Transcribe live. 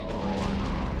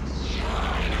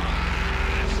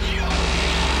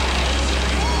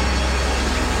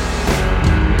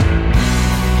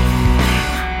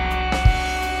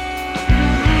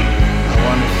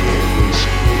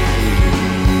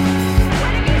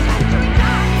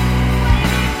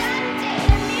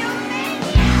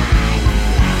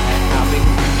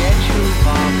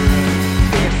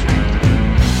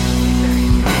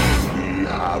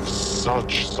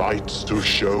sights to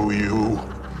show you.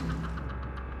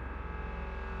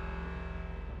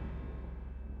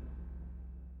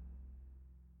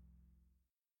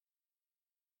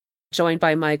 Joined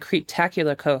by my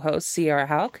Creeptacular co-host, Sierra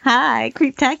Hauk. Hi,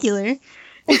 Creeptacular.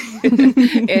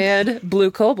 And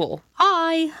Blue Cobble.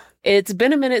 Hi. It's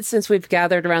been a minute since we've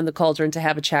gathered around the cauldron to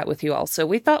have a chat with you all, so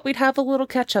we thought we'd have a little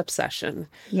catch-up session.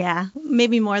 Yeah,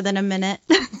 maybe more than a minute.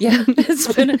 Yeah,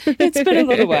 it's been a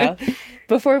little while.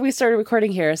 Before we started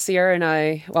recording here, Sierra and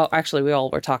I, well, actually we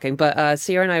all were talking, but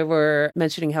Sierra and I were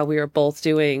mentioning how we were both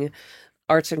doing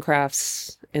arts and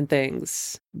crafts and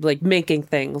things, like making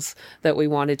things that we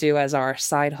want to do as our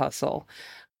side hustle.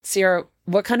 Sierra,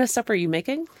 what kind of stuff are you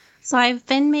making? So I've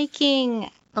been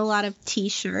making a lot of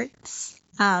t-shirts.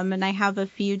 And I have a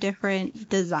few different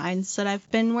designs that I've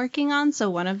been working on.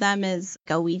 So one of them is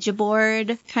a Ouija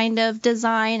board kind of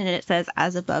design, and it says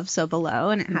as above, so below.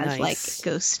 And it has like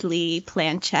ghostly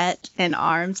planchette and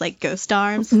arms, like ghost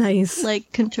arms. Nice.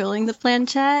 Like controlling the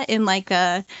planchette in like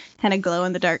a kind of glow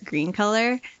in the dark green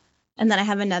color. And then I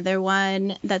have another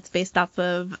one that's based off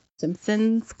of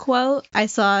Simpsons quote I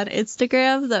saw on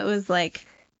Instagram that was like,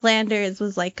 Flanders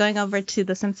was like going over to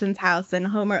the Simpsons house and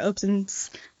Homer opens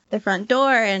the front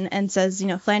door and says, you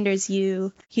know, Flanders,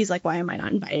 he's like, why am I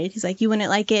not invited? He's like, you wouldn't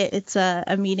like it. It's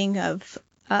a meeting of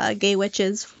gay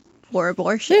witches for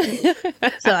abortion.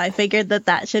 So I figured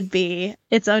that should be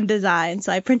its own design.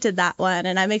 So I printed that one,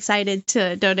 and I'm excited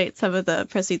to donate some of the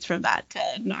proceeds from that to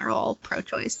Gnarl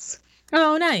Pro-Choice.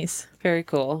 Oh, nice. Very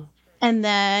cool. And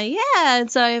then, yeah,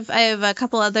 so I have a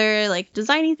couple other like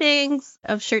designy things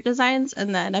of shirt designs,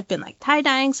 and then I've been like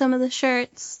tie-dyeing some of the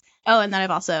shirts. Oh, and then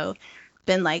I've also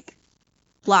been like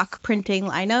block printing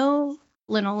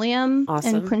linoleum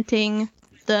awesome. And printing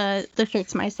the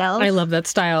shirts myself. I love that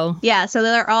style. Yeah, so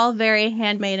they're all very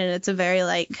handmade, and it's a very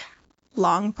like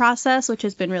long process, which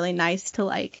has been really nice to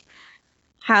like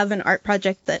have an art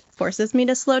project that forces me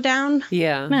to slow down.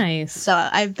 Yeah. Nice. So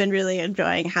I've been really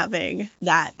enjoying having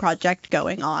that project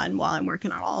going on while I'm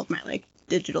working on all of my like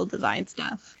digital design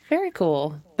stuff. Very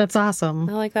cool. That's awesome.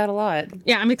 I like that a lot.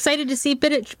 Yeah, I'm excited to see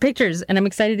pictures, and I'm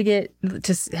excited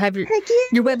to have your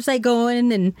website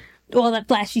going and all that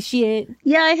flashy shit.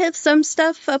 Yeah, I have some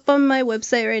stuff up on my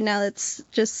website right now that's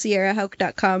just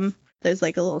sierrahauk.com. There's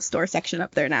like a little store section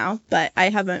up there now, but I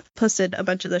haven't posted a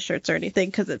bunch of the shirts or anything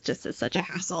because it just is such a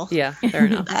hassle. Yeah, fair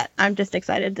enough. That I'm just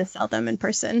excited to sell them in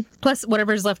person. Plus,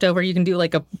 whatever's left over, you can do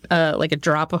like a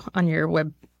drop on your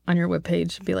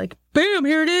webpage. Be like, bam,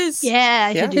 here it is. Yeah,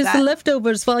 I should do Here's that. the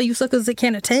leftovers for all you suckers that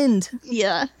can't attend.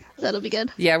 Yeah, that'll be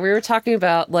good. Yeah, we were talking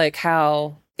about like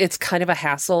how it's kind of a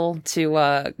hassle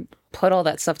to put all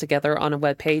that stuff together on a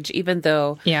web page, even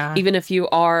if you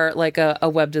are like a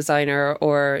web designer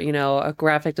or, you know, a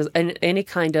graphic any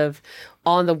kind of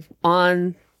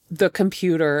on the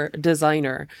computer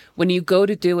designer, when you go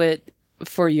to do it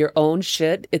for your own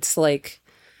shit, it's like,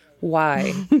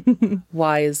 why?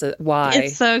 Why is it? Why?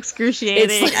 It's so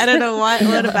excruciating. I don't know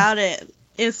what about it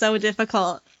is so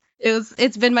difficult.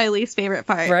 It's been my least favorite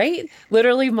part. Right?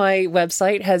 Literally, my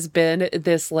website has been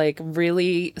this like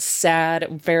really sad,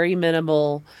 very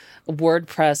minimal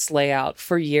WordPress layout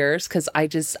for years because I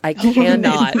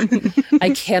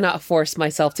cannot force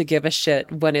myself to give a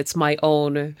shit when it's my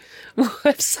own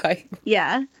website.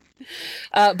 Yeah.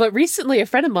 But recently, a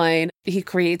friend of mine, he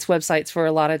creates websites for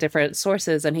a lot of different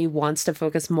sources, and he wants to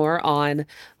focus more on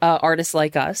artists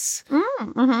like us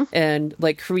and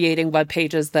like creating web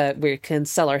pages that we can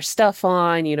sell our stuff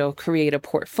on, you know, create a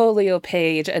portfolio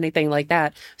page, anything like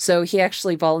that. So he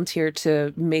actually volunteered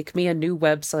to make me a new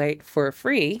website for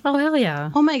free. Oh, hell yeah.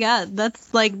 Oh my God.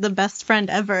 That's like the best friend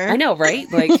ever. I know,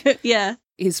 right? Like, yeah.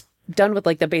 He's done with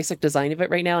like the basic design of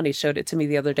it right now, and he showed it to me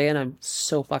the other day, and I'm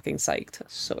so fucking psyched,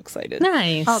 so excited.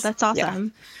 Nice. Oh, that's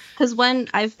awesome. Because when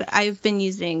I've been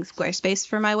using Squarespace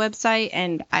for my website,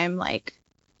 and I'm like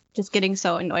just getting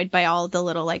so annoyed by all the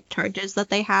little like charges that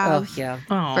they have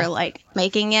for like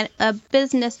making it a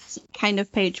business kind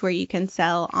of page where you can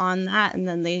sell on that, and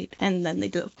then they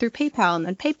do it through PayPal, and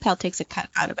then PayPal takes a cut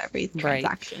out of every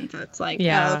transaction. So it's like,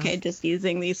 oh, okay, just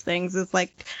using these things is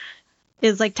like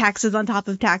taxes on top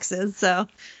of taxes. So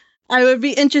I would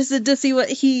be interested to see what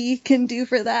he can do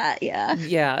for that. Yeah.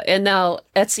 Yeah. And now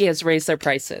Etsy has raised their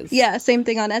prices. Yeah. Same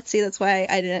thing on Etsy. That's why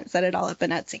I didn't set it all up in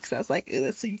Etsy, because I was like, ooh,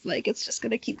 this seems like it's just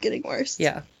going to keep getting worse.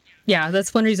 Yeah. Yeah,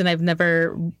 that's one reason I've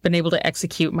never been able to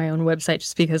execute my own website,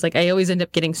 just because like I always end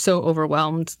up getting so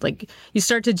overwhelmed. Like you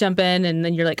start to jump in and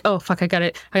then you're like, oh fuck, I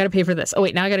gotta pay for this. Oh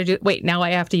wait, now now I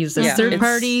have to use this third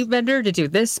party vendor to do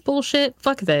this bullshit.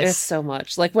 Fuck this. It's so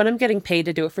much. Like when I'm getting paid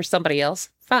to do it for somebody else,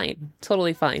 fine.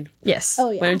 Totally fine. Yes. Oh,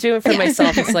 yeah. When I'm doing it for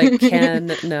myself, it's like,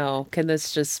 can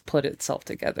this just put itself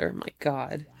together? My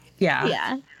God. Yeah.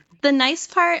 Yeah. The nice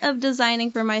part of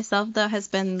designing for myself, though, has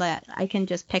been that I can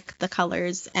just pick the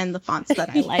colors and the fonts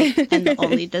that I like. And the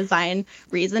only design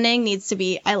reasoning needs to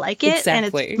be, I like it, and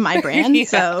it's my brand. Yeah.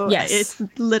 So it's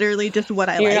literally just what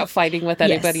I like. You're not fighting with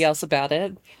anybody else about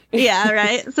it. Yeah,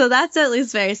 right? So that's at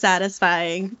least very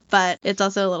satisfying. But it's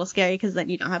also a little scary because then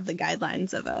you don't have the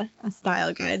guidelines of a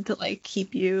style guide to, like,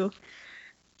 keep you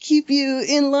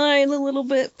in line a little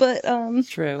bit. But,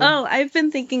 True. Oh, I've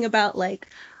been thinking about, like,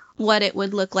 what it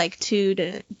would look like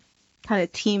to kind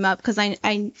of team up, because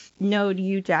I know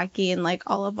you, Jackie, and like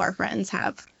all of our friends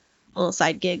have little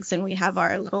side gigs, and we have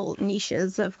our little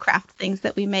niches of craft things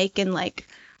that we make and like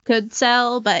could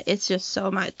sell, but it's just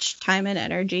so much time and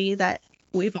energy that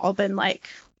we've all been like,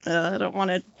 I don't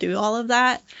want to do all of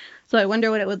that. So I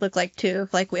wonder what it would look like too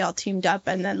if like we all teamed up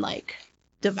and then like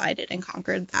divided and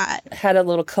conquered that. Had a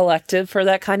little collective for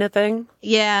that kind of thing.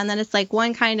 Yeah, and then it's like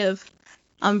one kind of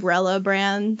umbrella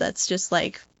brand that's just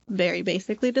like very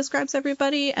basically describes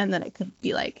everybody, and then it could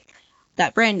be like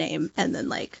that brand name and then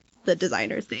like the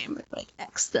designer's name, like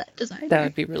X that designer. That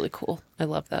would be really cool. I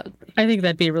love that. I think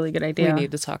that'd be a really good idea. We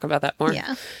need to talk about that more.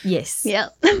 Yeah. Yes.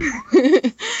 Yep.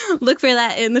 Look for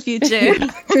that in the future.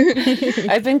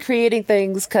 I've been creating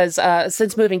things because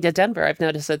since moving to Denver, I've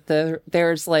noticed that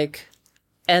there's like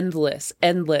endless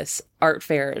art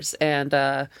fairs and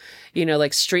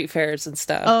like street fairs and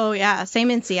stuff. Oh yeah, same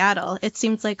in Seattle. It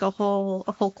seems like a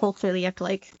whole culture that you have to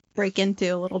like break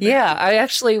into a little bit. Yeah, I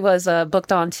actually was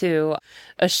booked onto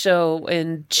a show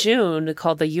in June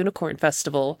called the Unicorn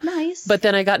Festival. Nice. But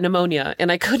then I got pneumonia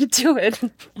and I couldn't do it.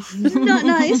 Not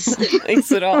nice.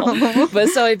 Thanks at all. But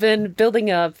so I've been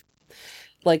building up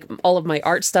like all of my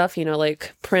art stuff,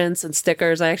 like prints and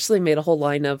stickers. I actually made a whole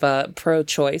line of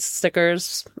pro-choice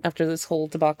stickers after this whole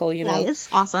debacle, Nice.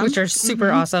 Awesome. Which are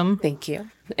super awesome. Thank you.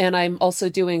 And I'm also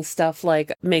doing stuff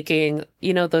like making,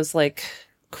 those like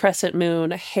crescent moon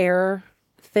hair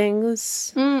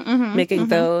things, making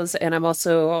those. And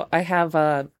I have,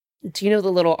 do you know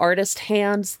the little artist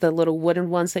hands, the little wooden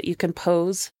ones that you can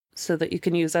pose so that you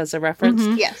can use as a reference?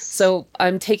 Yes. So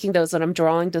I'm taking those and I'm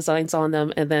drawing designs on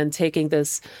them and then taking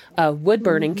this wood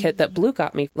burning kit that Blue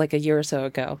got me like a year or so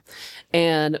ago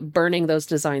and burning those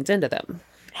designs into them.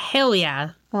 Hell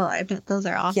yeah. Oh, I bet those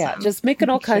are awesome. Yeah, just making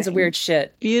all kinds of weird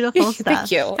shit. Beautiful stuff.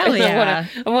 Thank you. Hell yeah.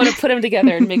 I want to put them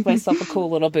together and make myself a cool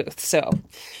little booth. So I'm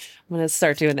going to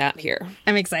start doing that here.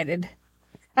 I'm excited.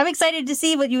 I'm excited to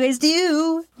see what you guys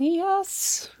do.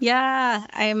 Yes. Yeah,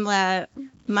 I'm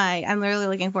really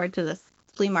looking forward to this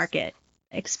flea market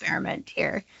experiment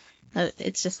here.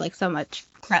 It's just like so much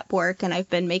prep work, and I've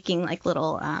been making like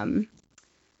little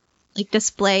like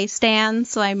display stands.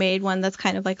 So I made one that's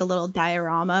kind of like a little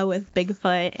diorama with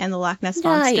Bigfoot and the Loch Ness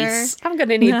Monster. Nice. I'm going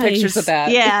to need pictures of that.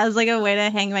 Yeah, it's like a way to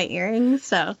hang my earrings.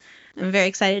 So I'm very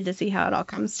excited to see how it all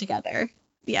comes together.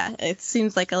 Yeah, it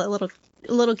seems like a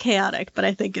little chaotic, but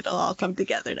I think it'll all come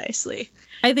together nicely.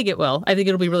 I think it will. I think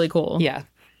it'll be really cool. Yeah,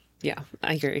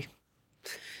 I agree.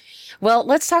 Well,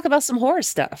 let's talk about some horror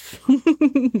stuff.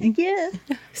 Yeah.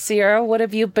 Sierra, what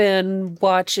have you been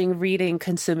watching, reading,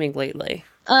 consuming lately?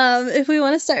 If we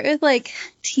want to start with like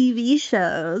TV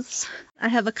shows, I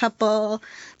have a couple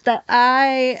that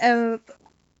I have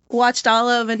watched all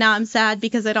of, and now I'm sad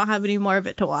because I don't have any more of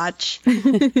it to watch.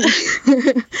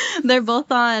 They're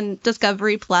both on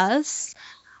Discovery Plus,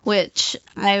 which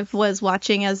I was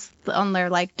watching on their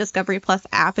like Discovery Plus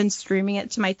app and streaming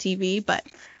it to my TV, but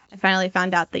I finally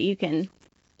found out that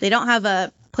they don't have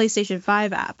a PlayStation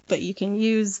 5 app, but you can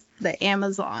use the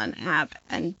Amazon app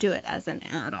and do it as an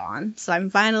add-on. So I'm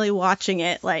finally watching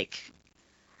it like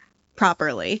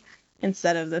properly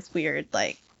instead of this weird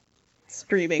like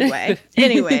streaming way.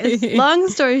 Anyways, long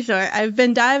story short, I've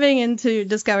been diving into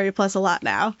Discovery Plus a lot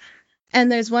now. And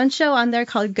there's one show on there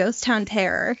called Ghost Town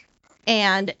Terror.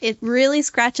 And it really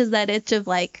scratches that itch of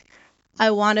like,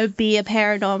 I want to be a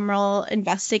paranormal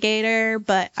investigator,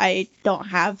 but I don't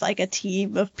have like a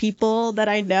team of people that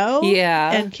I know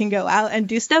and can go out and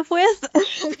do stuff with.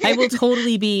 I will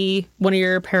totally be one of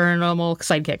your paranormal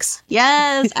sidekicks.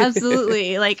 Yes,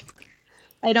 absolutely. Like,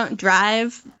 I don't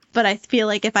drive, but I feel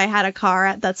like if I had a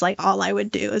car, that's like all I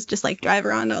would do is just like drive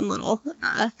around on little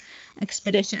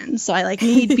expeditions. So I like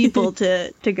need people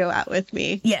to go out with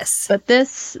me. Yes. But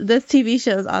this TV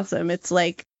show is awesome. It's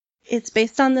like, it's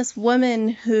based on this woman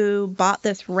who bought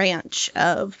this ranch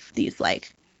of these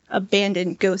like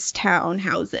abandoned ghost town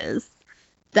houses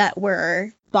that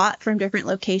were bought from different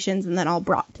locations and then all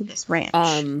brought to this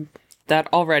ranch.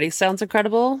 That already sounds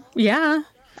incredible. Yeah.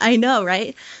 I know,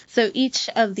 right? So each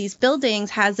of these buildings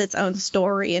has its own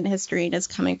story and history and is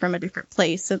coming from a different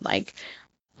place and like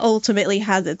ultimately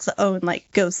has its own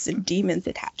like ghosts and demons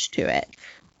attached to it.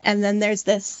 And then there's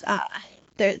this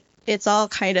it's all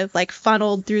kind of like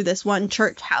funneled through this one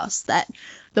church house that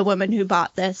the woman who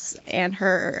bought this and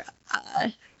her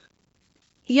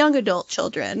young adult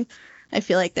children, I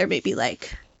feel like they're maybe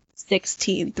like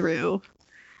 16 through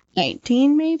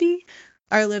 19 maybe,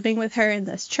 are living with her in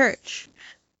this church.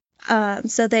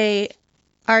 So they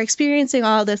are experiencing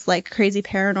all this like crazy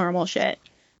paranormal shit.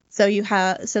 So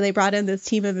they brought in this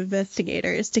team of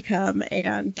investigators to come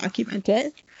and document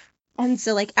it. And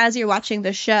so like as you're watching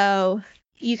the show,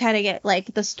 you kind of get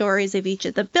like the stories of each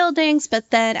of the buildings, but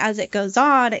then as it goes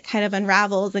on, it kind of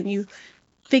unravels and you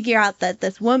figure out that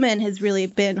this woman has really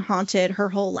been haunted her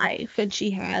whole life and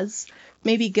she has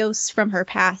maybe ghosts from her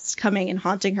past coming and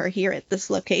haunting her here at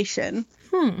this location.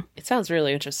 It sounds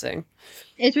really interesting.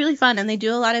 It's really fun, and they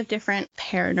do a lot of different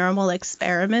paranormal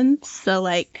experiments. So,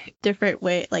 like,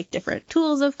 different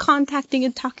tools of contacting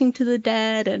and talking to the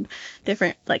dead, and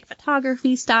different, like,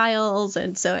 photography styles.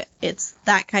 And so it's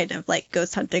that kind of, like,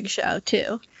 ghost hunting show,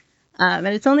 too. And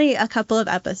it's only a couple of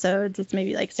episodes. It's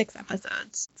maybe, like, 6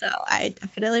 episodes. So I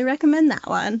definitely recommend that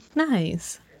one.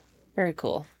 Nice. Very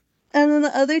cool. And then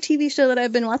the other TV show that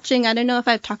I've been watching, I don't know if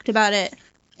I've talked about it.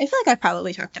 I feel like I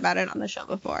probably talked about it on the show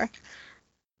before.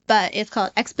 But it's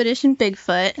called Expedition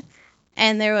Bigfoot.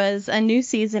 And there was a new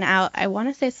season out. I want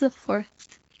to say it's the fourth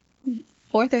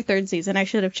or third season. I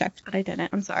should have checked, but I didn't.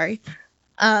 I'm sorry.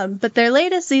 But their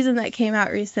latest season that came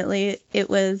out recently,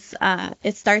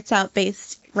 it starts out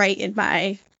based right in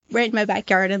my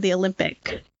backyard in the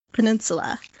Olympic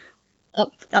Peninsula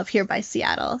up here by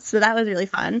Seattle. So that was really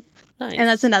fun. Nice. And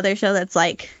that's another show that's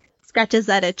like scratches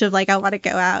that itch of like I want to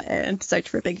go out and search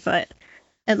for Bigfoot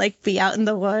and like be out in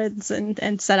the woods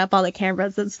and set up all the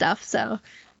cameras and stuff. So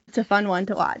it's a fun one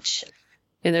to watch.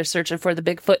 And they're searching for the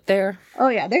Bigfoot there? Oh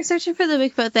yeah, they're searching for the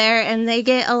Bigfoot there, and they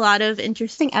get a lot of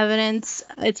interesting evidence.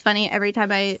 It's funny, every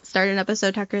time I start an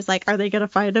episode, Tucker's like, are they gonna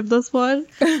find him this one?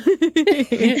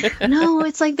 No,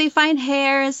 it's like they find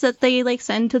hairs that they like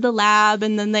send to the lab,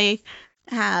 and then they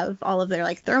have all of their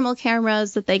like thermal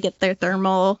cameras that they get their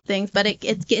thermal things, but it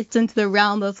gets into the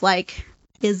realm of like,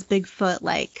 is Bigfoot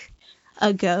like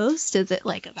a ghost? Is it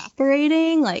like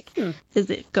evaporating? Like, is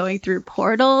it going through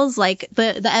portals? Like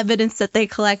the evidence that they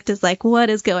collect is like, what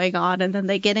is going on? And then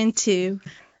they get into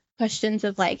questions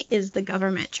of like, is the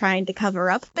government trying to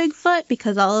cover up Bigfoot?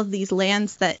 Because all of these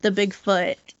lands that the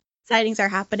Bigfoot sightings are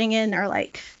happening in are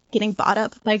like getting bought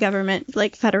up by government,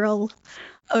 like federal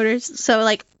owners. So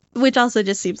like, which also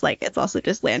just seems like it's also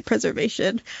just land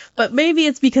preservation, but maybe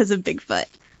it's because of Bigfoot.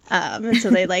 And so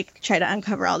they like try to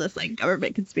uncover all this like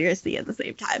government conspiracy at the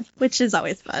same time, which is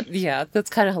always fun. Yeah, that's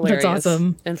kind of hilarious. That's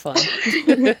awesome. And fun.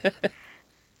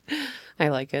 I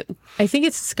like it. I think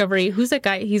it's Discovery. Who's that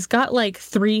guy? He's got like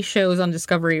 3 shows on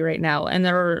Discovery right now, and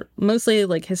they're mostly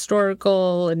like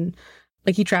historical and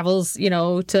like he travels, you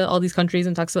know, to all these countries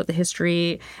and talks about the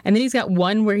history. And then he's got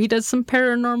one where he does some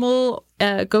paranormal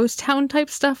ghost town type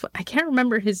stuff. I can't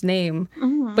remember his name,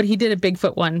 but he did a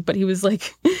Bigfoot one. But he was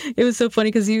like, it was so funny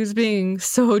because he was being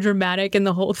so dramatic in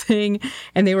the whole thing.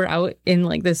 And they were out in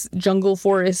like this jungle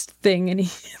forest thing. And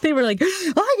they were like,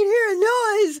 I can hear a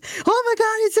noise. Oh my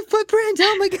God, it's a footprint.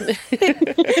 Oh my God.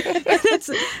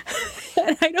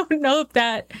 And I don't know if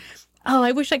that. Oh,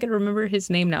 I wish I could remember his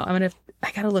name now.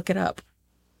 I gotta look it up.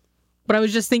 But I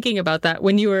was just thinking about that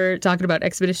when you were talking about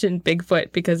Expedition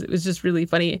Bigfoot, because it was just really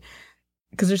funny.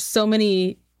 Because there's so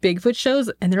many Bigfoot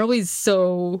shows, and they're always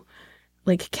so,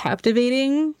 like,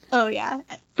 captivating. Oh, yeah.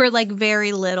 For, like,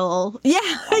 very little.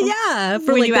 Yeah.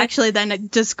 For, when like, you actually then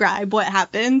describe what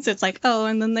happens, it's like, oh,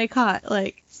 and then they caught,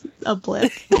 like, a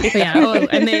blip.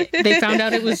 And they found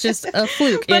out it was just a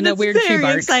fluke in a weird tree bark. It's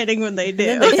very exciting when they do.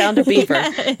 And they found a beaver.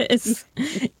 Yes.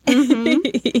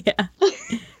 Yeah.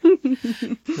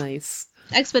 Nice.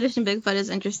 Expedition Bigfoot is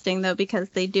interesting, though, because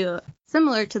they do,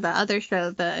 similar to the other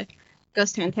show, the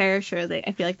Ghost Town Terror show,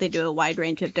 I feel like they do a wide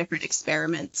range of different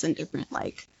experiments and different,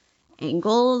 like,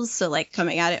 angles. So, like,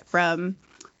 coming at it from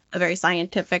a very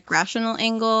scientific, rational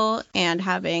angle and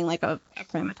having, like, a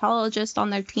primatologist on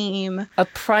their team. A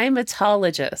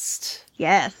primatologist?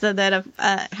 Yes, so then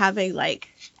having, like,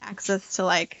 access to,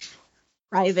 like,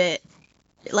 private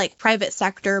like private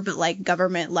sector, but like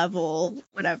government level,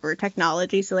 whatever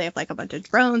technology. So they have like a bunch of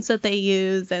drones that they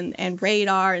use and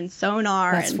radar and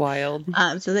sonar. That's wild.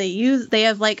 So they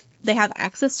have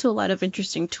access to a lot of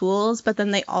interesting tools, but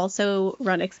then they also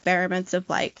run experiments of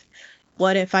like,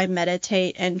 what if I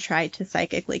meditate and try to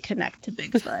psychically connect to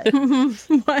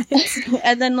Bigfoot? What?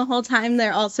 And then the whole time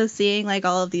they're also seeing like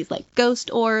all of these like ghost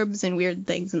orbs and weird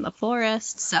things in the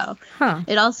forest. So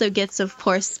it also gets, of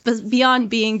course,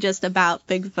 beyond being just about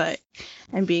Bigfoot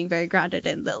and being very grounded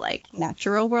in the like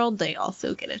natural world, they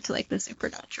also get into like the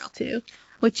supernatural too,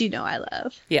 which I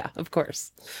love. Yeah, of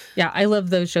course. Yeah, I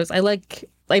love those shows.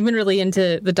 I've been really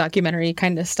into the documentary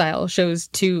kind of style shows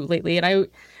too lately, and I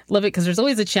love it because there's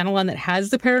always a channel on that has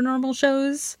the paranormal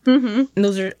shows, and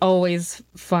those are always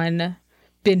fun.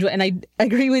 Binge, and I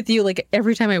agree with you. Like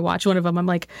every time I watch one of them, I'm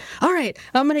like, all right,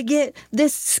 I'm gonna get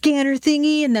this scanner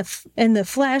thingy and the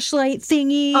flashlight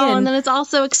thingy. Oh, and then it's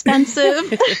also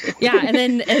expensive. Yeah, and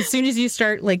then as soon as you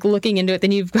start like looking into it,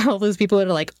 then you've got all those people that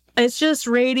are like, it's just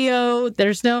radio.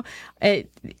 There's no.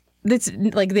 It's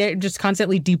like they're just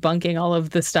constantly debunking all of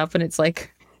this stuff, and it's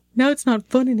like, no, it's not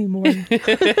fun anymore.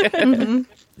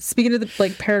 Speaking of the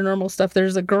like paranormal stuff,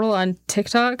 there's a girl on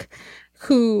TikTok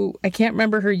who I can't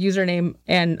remember her username,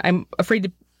 and I'm afraid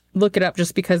to look it up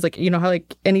just because, like, how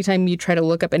like anytime you try to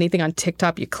look up anything on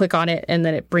TikTok, you click on it and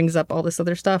then it brings up all this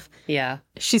other stuff. Yeah.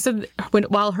 She said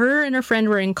while her and her friend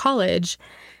were in college,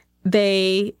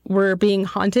 they were being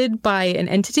haunted by an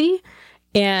entity.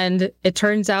 And it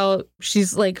turns out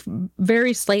she's like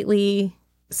very slightly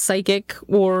psychic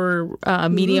or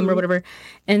medium or whatever.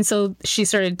 And so she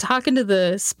started talking to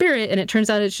the spirit, and it turns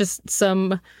out it's just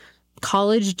some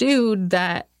college dude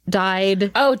that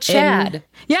died. Oh, Chad.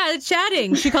 Yeah,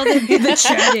 chatting. She called it the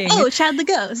chatting. Oh, Chad the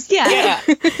ghost. Yeah.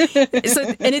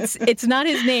 So, and it's not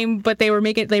his name, but they were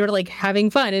like having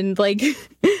fun and like.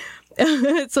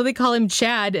 So they call him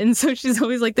Chad, and so she's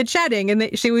always like the chatting,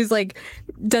 and she always like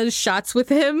does shots with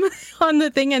him on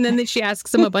the thing, and then she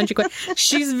asks him a bunch of questions.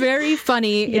 She's very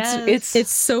funny. Yes.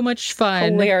 It's so much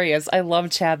fun. Hilarious. I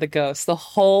love Chad the Ghost. The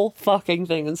whole fucking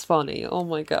thing is funny. Oh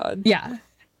my god. Yeah,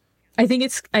 I think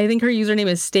her username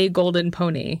is Stay Golden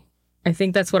Pony. I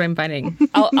think that's what I'm finding.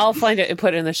 I'll find it and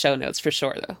put it in the show notes for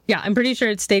sure, though. Yeah, I'm pretty sure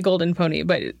it's Stay Golden Pony,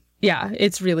 but yeah,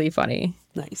 it's really funny.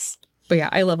 Nice. But yeah,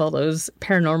 I love all those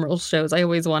paranormal shows. I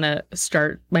always want to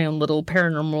start my own little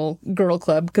paranormal girl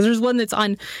club because there's one that's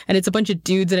on and it's a bunch of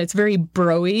dudes and it's very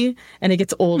bro-y and it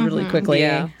gets old really quickly.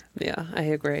 Yeah, I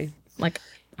agree. Like,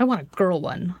 I want a girl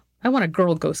one. I want a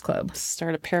girl ghost club.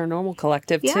 Start a paranormal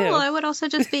collective, too. Yeah, well, I would also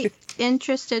just be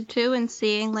interested, too, in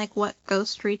seeing, like, what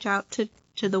ghosts reach out to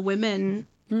the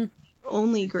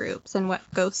women-only groups and what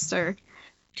ghosts are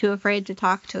too afraid to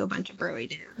talk to a bunch of bro-y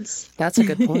dudes. That's a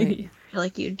good point. I feel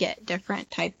like you'd get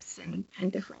different types and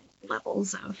different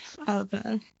levels of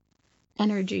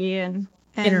energy and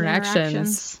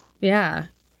interactions. Yeah.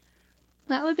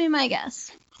 That would be my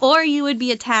guess. Or you would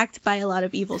be attacked by a lot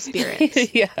of evil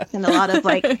spirits. Yeah. And a lot of,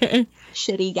 like,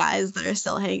 shitty guys that are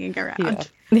still hanging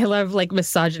around. Yeah. A lot of, like,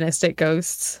 misogynistic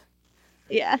ghosts.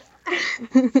 Yeah.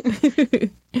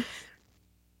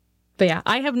 But yeah,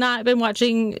 I have not been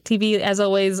watching TV. As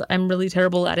always, I'm really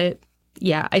terrible at it.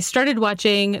 Yeah, I started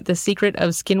watching The Secret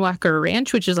of Skinwalker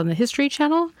Ranch, which is on the History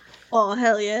Channel. Oh,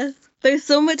 hell yes. There's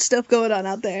so much stuff going on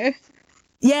out there.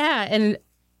 Yeah, and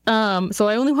so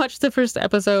I only watched the first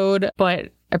episode,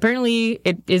 but apparently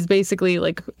it is basically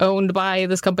like owned by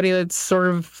this company that's sort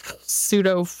of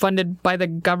pseudo-funded by the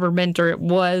government, or it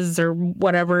was, or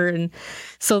whatever. And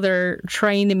so they're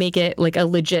trying to make it like a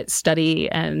legit study,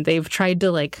 and they've tried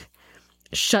to like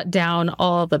shut down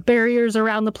all the barriers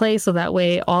around the place so that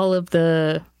way all of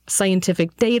the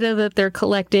scientific data that they're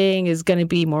collecting is going to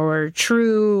be more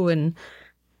true, and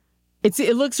it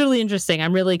looks really interesting.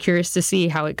 I'm really curious to see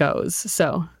how it goes.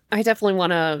 So I definitely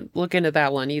want to look into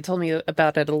that one. You told me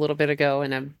about it a little bit ago,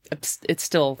 and it's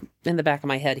still in the back of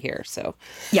my head here. So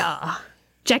yeah,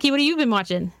 Jackie, what have you been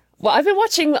watching? Well, I've been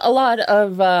watching a lot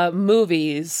of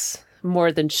movies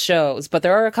more than shows, but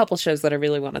there are a couple shows that I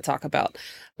really want to talk about.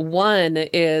 One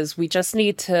is we just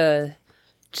need to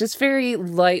just very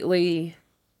lightly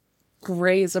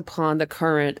graze upon the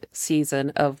current season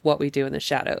of What We Do in the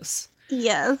Shadows.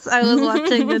 Yes, I was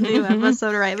watching the new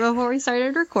episode right before we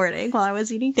started recording while I was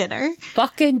eating dinner.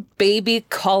 Fucking baby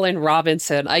Colin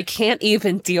Robinson. I can't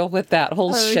even deal with that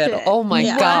whole shit. Oh my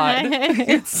God.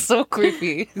 It's so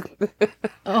creepy.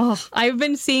 Oh, I've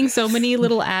been seeing so many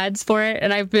little ads for it,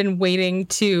 and I've been waiting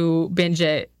to binge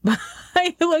it.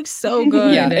 I looks so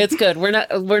good. Yeah, it's good. We're not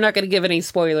going to give any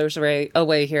spoilers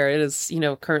away here. It is,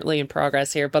 currently in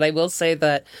progress here. But I will say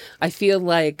that I feel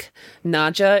like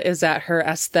Nadja is at her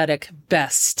aesthetic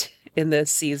best in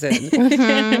this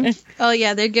season. Oh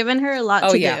yeah, they're giving her a lot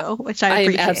to do, which I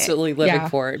appreciate. am absolutely living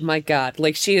for it. My God,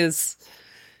 like she is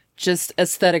just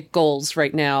aesthetic goals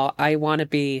right now. I want to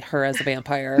be her as a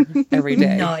vampire every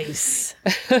day. Nice.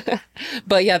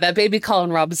 But yeah, that baby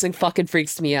Colin Robinson fucking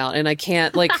freaks me out, and I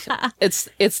can't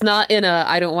it's not in a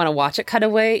I don't want to watch it kind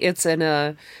of way. It's in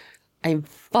a I'm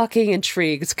fucking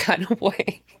intrigued kind of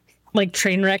way. Like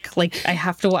train wreck, like I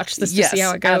have to watch this to see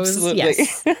how it goes. Absolutely.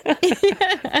 Yes.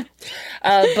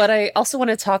 But I also want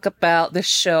to talk about the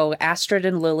show Astrid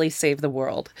and Lily Save the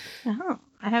World. Oh,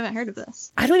 I haven't heard of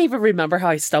this. I don't even remember how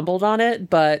I stumbled on it,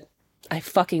 but I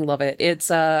fucking love it. It's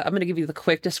I'm going to give you the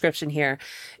quick description here.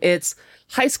 It's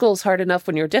high school's hard enough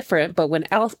when you're different, but when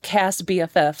outcast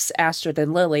BFFs Astrid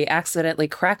and Lily accidentally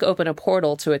crack open a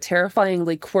portal to a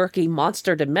terrifyingly quirky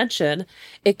monster dimension,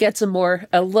 it gets a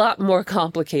lot more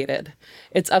complicated.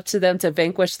 It's up to them to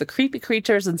vanquish the creepy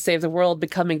creatures and save the world,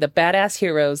 becoming the badass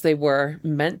heroes they were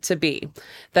meant to be.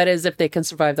 That is, if they can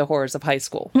survive the horrors of high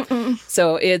school.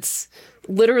 So it's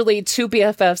literally two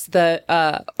BFFs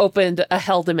that opened a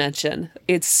hell dimension.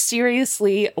 It's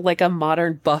seriously like a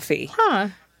modern Buffy. Huh.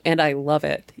 And I love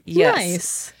it. Yes.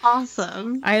 Nice.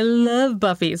 Awesome. I love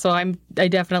Buffy, so I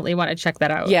definitely want to check that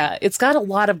out. Yeah, it's got a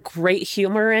lot of great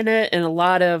humor in it and a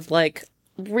lot of like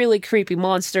really creepy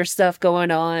monster stuff going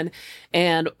on.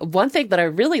 And one thing that I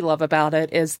really love about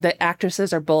it is the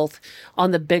actresses are both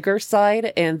on the bigger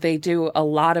side and they do a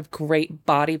lot of great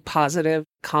body positive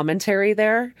commentary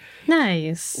there.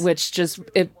 Nice. Which just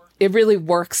it really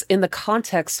works in the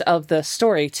context of the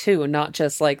story, too, not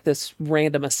just like this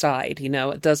random aside,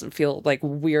 It doesn't feel like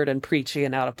weird and preachy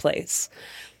and out of place.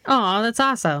 Oh, that's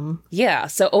awesome. Yeah.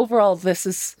 So overall, this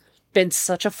has been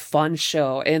such a fun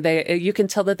show. And you can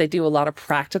tell that they do a lot of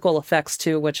practical effects,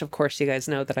 too, which, of course, you guys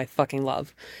know that I fucking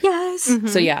love. Yes. Mm-hmm.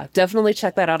 So, yeah, definitely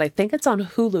check that out. I think it's on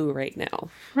Hulu right now.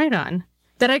 Right on.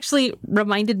 That actually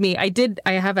reminded me. I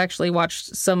have actually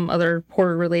watched some other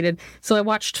horror related. So I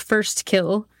watched First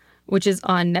Kill, which is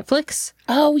on Netflix.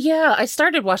 Oh, yeah. I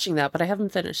started watching that, but I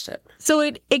haven't finished it. So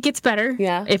it gets better.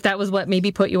 Yeah. If that was what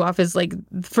maybe put you off, is like,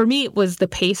 for me, it was the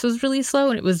pace was really slow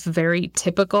and it was very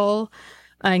typical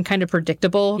and kind of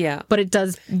predictable. Yeah. But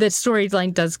the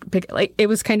storyline does pick, like, it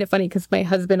was kind of funny because my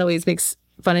husband always makes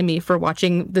fun of me for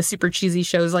watching the super cheesy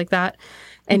shows like that.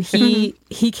 And he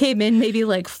came in maybe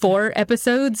like 4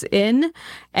 episodes in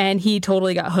and he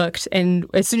totally got hooked. And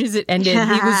as soon as it ended, he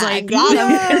was like,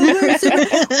 where's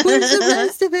the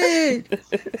rest of it?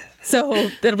 So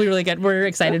that'll be really good. We're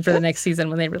excited for the next season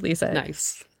when they release it.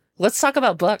 Nice. Let's talk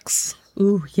about books.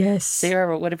 Ooh, yes.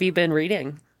 Sarah, what have you been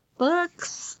reading?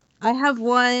 Books. I have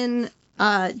one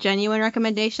genuine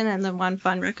recommendation and then one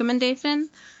fun recommendation.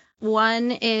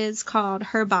 One is called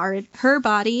Her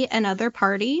Body and Other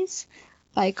Parties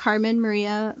by Carmen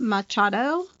Maria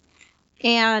Machado.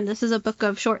 And this is a book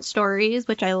of short stories,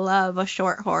 which I love a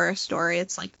short horror story.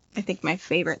 It's like, I think, my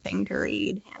favorite thing to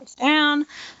read, hands down.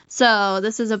 So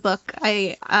this is a book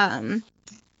I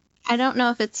don't know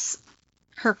if it's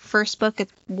her first book.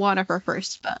 It's one of her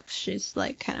first books. She's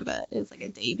like is like a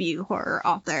debut horror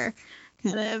author.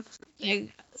 Kind of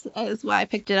is why I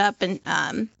picked it up.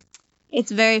 And it's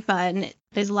very fun.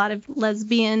 There's a lot of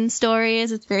lesbian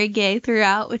stories. It's very gay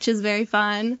throughout, which is very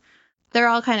fun. They're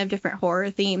all kind of different horror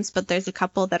themes, but there's a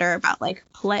couple that are about like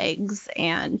plagues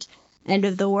and end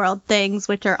of the world things,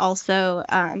 which are also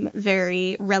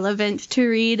very relevant to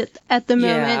read at the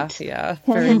moment. Yeah,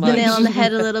 very much. The nail on the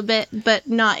head a little bit, but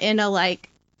not in a like,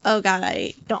 oh God,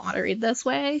 I don't want to read this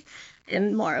way.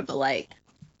 And more of a like,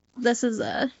 this is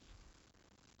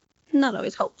not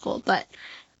always hopeful, but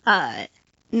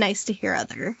nice to hear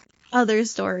other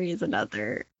stories and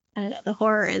the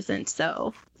horror isn't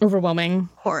so overwhelming,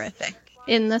 horrific.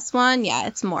 In this one, yeah,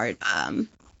 it's more I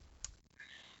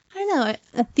don't know,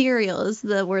 ethereal is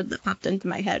the word that popped into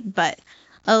my head, but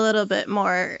a little bit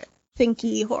more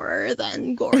thinky horror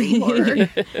than gory horror.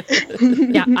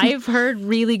 Yeah, I've heard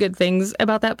really good things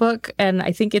about that book, and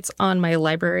I think it's on my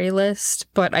library list,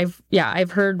 but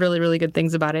I've heard really, really good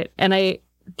things about it. And I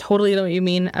totally know what you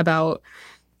mean about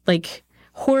like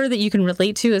horror that you can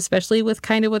relate to, especially with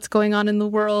kind of what's going on in the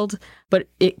world, but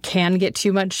it can get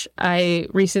too much. I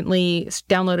recently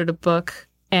downloaded a book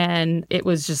and it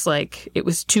was just like, it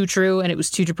was too true and it was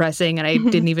too depressing and I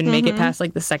didn't even make it past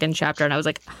like the second chapter and I was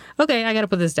like, okay, I gotta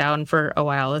put this down for a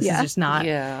while. This is just not,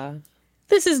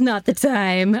 this is not the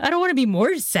time. I don't want to be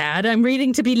more sad. I'm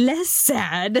reading to be less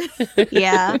sad.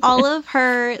 Yeah, all of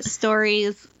her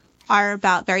stories are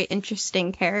about very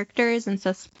interesting characters. And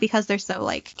so because they're so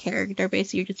like character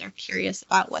based, you just are curious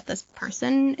about what this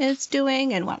person is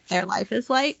doing and what their life is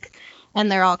like. And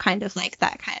they're all kind of like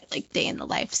that kind of like day in the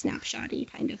life snapshot-y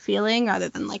kind of feeling rather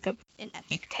than like an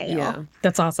epic tale. Yeah,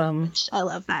 that's awesome. I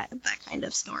love that kind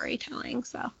of storytelling.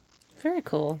 So very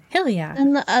cool. Hell yeah.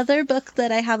 And the other book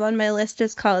that I have on my list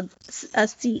is called a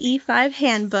CE5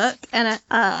 Handbook. And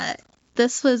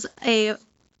this was a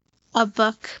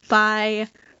book by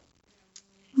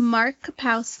Mark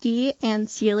Kapowski and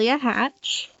Celia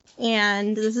Hatch.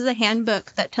 And this is a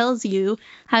handbook that tells you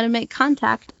how to make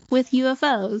contact with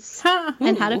UFOs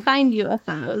and how to find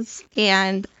UFOs.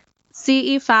 And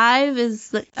CE5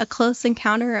 is a close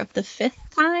encounter of the fifth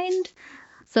kind.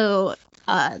 So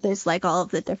there's like all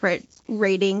of the different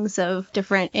ratings of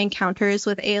different encounters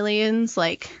with aliens,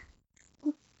 like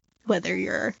whether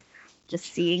you're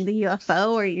just seeing the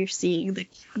UFO or you're seeing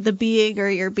the being or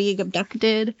you're being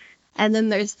abducted. And then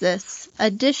there's this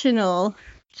additional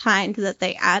kind that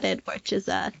they added, which is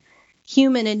a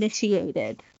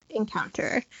human-initiated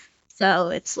encounter. So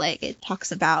it's like it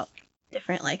talks about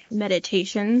different like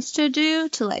meditations to do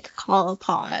to like call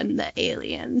upon the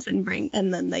aliens and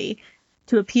then they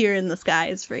to appear in the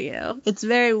skies for you. It's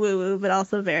very woo-woo, but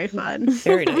also very fun.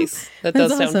 Very nice. That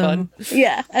does sound fun.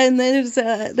 Yeah, and there's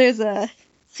a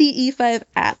CE5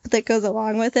 app that goes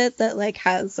along with it that like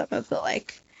has some of the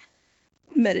like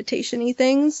meditation-y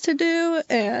things to do,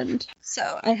 and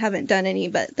so I haven't done any,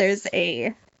 but there's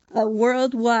a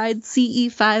worldwide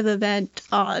CE5 event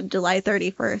on July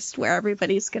 31st where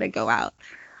everybody's gonna go out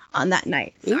on that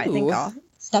night. So I think I'll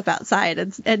step outside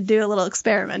and do a little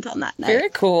experiment on that night. Very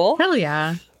cool. Hell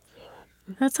yeah.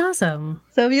 That's awesome.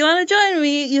 So if you want to join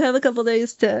me, you have a couple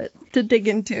days to dig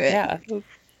into it. Yeah.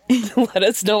 Let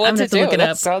us know what to do. Look it that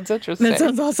up. Sounds interesting. That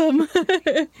sounds awesome.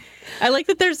 I like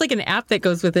that there's like an app that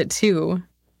goes with it too.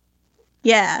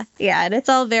 Yeah, and it's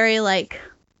all very like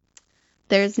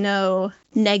there's no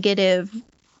negative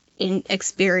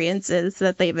experiences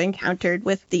that they've encountered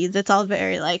with these. It's all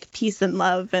very like peace and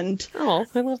love and I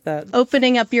love that.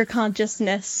 Opening up your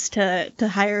consciousness to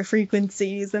higher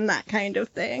frequencies and that kind of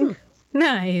thing.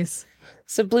 Nice.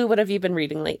 So Blue, what have you been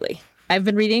reading lately? I've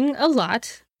been reading a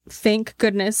lot. Thank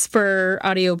goodness for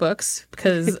audiobooks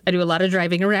because I do a lot of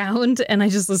driving around and I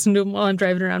just listen to them while I'm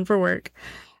driving around for work.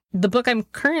 The book I'm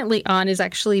currently on is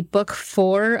actually book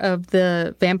 4 of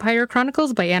the Vampire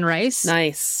Chronicles by Anne Rice.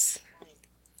 Nice.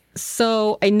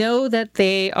 So I know that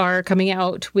they are coming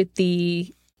out with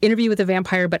the Interview with a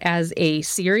Vampire, but as a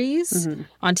series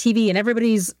on TV, and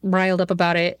everybody's riled up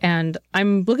about it, and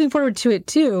I'm looking forward to it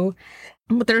too.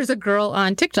 But there's a girl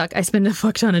on TikTok. I spend a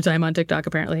fuck ton of time on TikTok,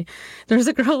 apparently. There's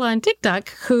a girl on TikTok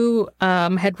who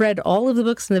had read all of the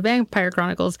books in the Vampire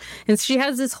Chronicles, and she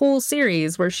has this whole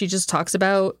series where she just talks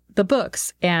about the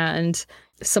books and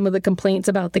some of the complaints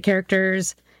about the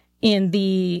characters in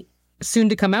the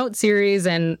soon-to-come-out series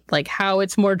and like how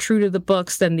it's more true to the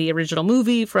books than the original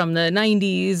movie from the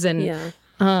 90s.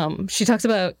 And she talks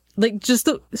about like just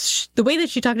the way that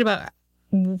she talked about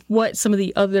what some of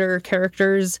the other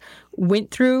characters went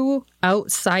through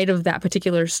outside of that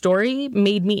particular story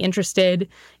made me interested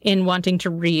in wanting to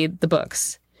read the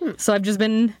books. So I've just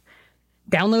been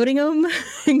downloading them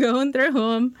and going through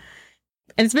them.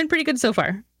 And it's been pretty good so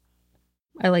far.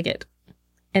 I like it.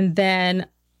 And then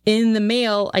in the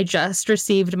mail, I just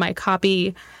received my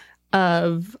copy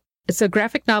of, it's a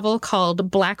graphic novel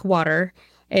called Black Water.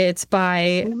 It's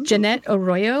by Jeanette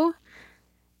Arroyo.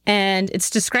 And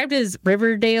it's described as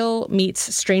Riverdale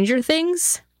meets Stranger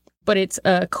Things, but it's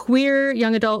a queer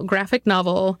young adult graphic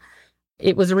novel.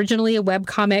 It was originally a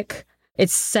webcomic.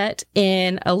 It's set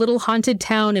in a little haunted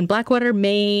town in Blackwater,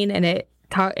 Maine, and it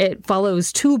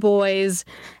follows 2 boys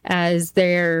as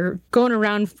they're going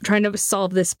around trying to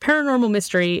solve this paranormal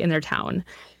mystery in their town.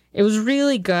 It was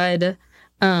really good.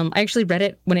 I actually read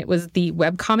it when it was the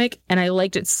webcomic, and I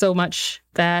liked it so much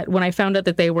that when I found out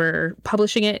that they were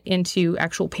publishing it into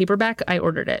actual paperback, I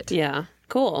ordered it. Yeah,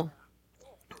 cool.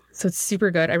 So it's super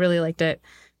good. I really liked it.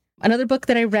 Another book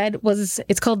that I read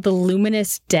it's called The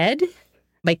Luminous Dead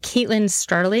by Caitlin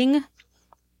Starling.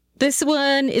 This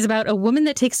one is about a woman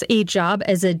that takes a job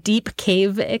as a deep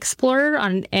cave explorer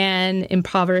on an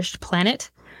impoverished planet.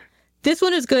 This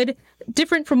one is good.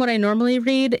 Different from what I normally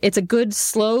read. It's a good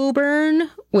slow burn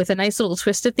with a nice little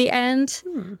twist at the end.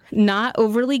 Not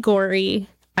overly gory.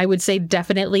 I would say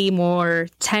definitely more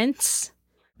tense.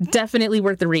 Definitely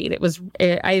worth the read.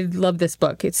 I love this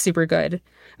book. It's super good.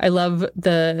 I love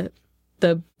the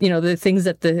things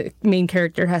that the main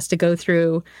character has to go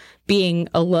through being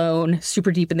alone,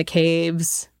 super deep in the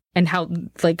caves, and how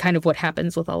like kind of what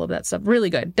happens with all of that stuff. Really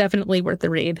good. Definitely worth the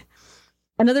read.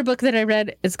 Another book that I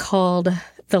read is called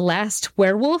The Last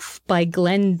Werewolf by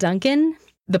Glenn Duncan.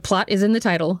 The plot is in the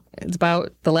title. It's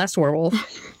about the last werewolf.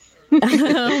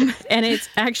 And it's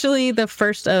actually the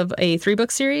first of a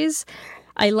 3-book series.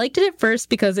 I liked it at first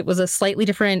because it was a slightly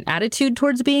different attitude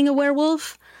towards being a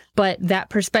werewolf, but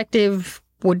that perspective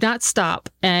would not stop,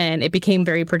 and it became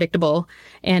very predictable.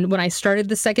 And when I started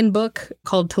the second book,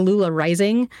 called Tallulah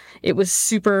Rising, it was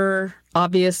super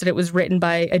obvious that it was written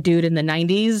by a dude in the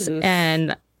 90s. Oof.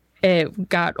 And it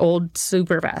got old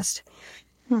super fast.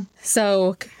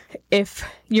 So if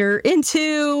you're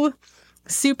into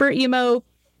super emo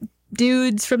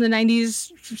dudes from the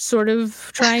 90s sort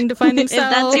of trying to find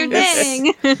themselves, if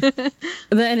that's your thing,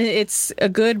 then it's a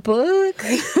good book.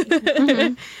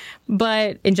 Mm-hmm.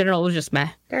 But in general, it was just meh.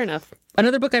 Fair enough.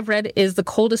 Another book I've read is The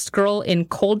Coldest Girl in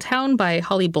Cold Town by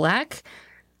Holly Black.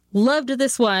 Loved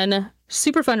this one.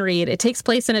 Super fun read. It takes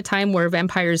place in a time where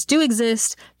vampires do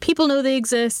exist, people know they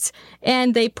exist,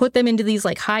 and they put them into these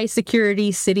like high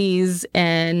security cities,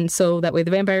 and so that way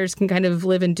the vampires can kind of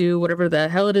live and do whatever the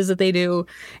hell it is that they do,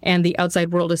 and the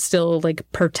outside world is still like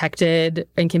protected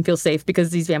and can feel safe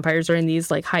because these vampires are in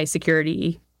these like high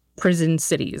security prison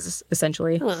cities,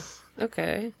 essentially. Huh.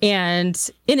 Okay. And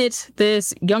in it,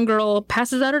 this young girl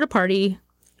passes out at a party,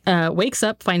 wakes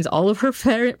up, finds all of her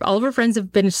friends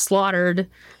have been slaughtered,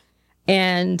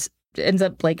 and ends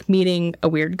up like meeting a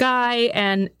weird guy,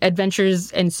 and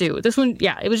adventures ensue. This one,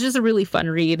 yeah, it was just a really fun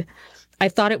read. I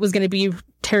thought it was going to be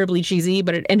terribly cheesy,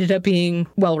 but it ended up being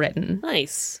well written.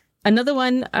 Nice. Another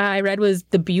one I read was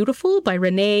The Beautiful by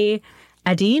Renee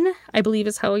Adine, I believe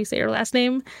is how you say her last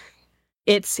name.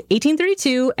 It's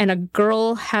 1832, and a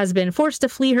girl has been forced to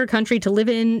flee her country to live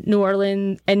in New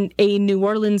Orleans and a New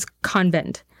Orleans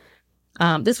convent.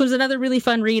 This was another really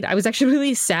fun read. I was actually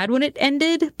really sad when it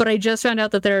ended, but I just found out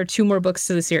that there are 2 more books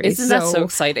to the series. Isn't that so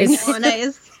exciting? Oh,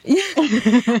 nice.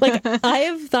 Like, I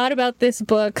have thought about this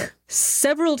book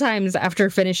several times after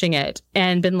finishing it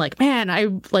and been like, man, I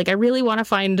really want to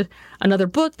find another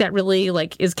book that really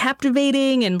like is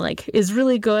captivating and like is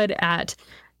really good at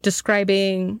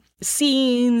describing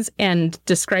scenes and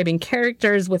describing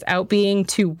characters without being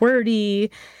too wordy.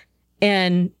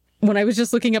 And when I was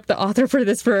just looking up the author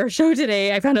for our show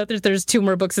today, I found out that there's 2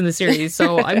 more books in the series.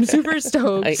 So I'm super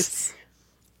stoked. Nice.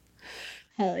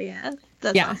 Hell yeah.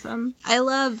 That's awesome. I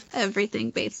love everything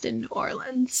based in New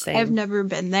Orleans. Same. I've never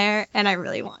been there, and I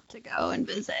really want to go and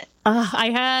visit.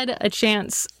 I had a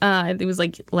chance, it was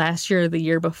like last year or the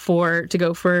year before, to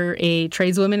go for a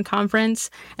tradeswomen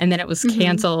conference, and then it was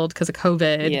canceled because of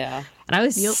COVID. Yeah. And I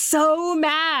was so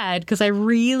mad because I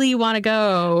really want to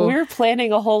go. We were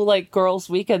planning a whole like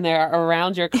girls' weekend there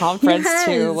around your conference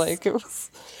too. Like it was.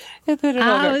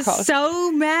 I was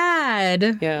so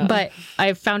mad. Yeah. But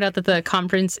I found out that the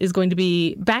conference is going to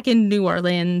be back in New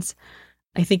Orleans,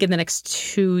 I think in the next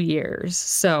 2 years.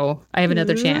 So I have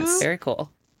another chance. Very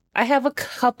cool. I have a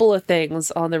couple of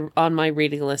things on my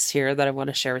reading list here that I want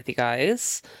to share with you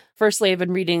guys. Firstly, I've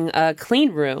been reading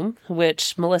Clean Room,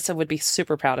 which Melissa would be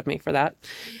super proud of me for that.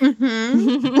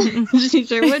 Mm-hmm. She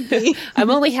sure would be.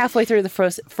 I'm only halfway through the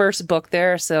first book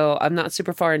there, so I'm not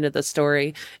super far into the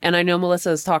story. And I know Melissa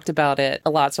has talked about it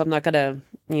a lot, so I'm not going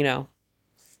to,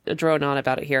 drone on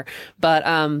about it here. But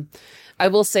I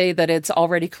will say that it's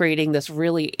already creating this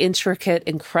really intricate,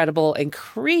 incredible, and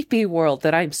creepy world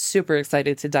that I'm super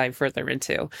excited to dive further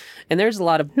into. And there's a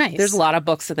lot of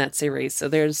books in that series, so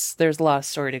there's a lot of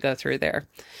story to go through there.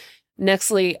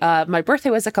 Nextly, my birthday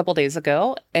was a couple days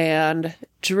ago, and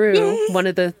Drew, one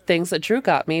of the things that Drew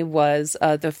got me was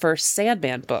the first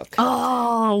Sandman book.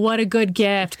 Oh, what a good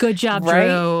gift. Good job, right?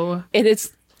 Drew. And it's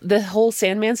the whole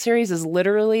Sandman series is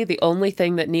literally the only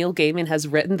thing that Neil Gaiman has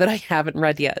written that I haven't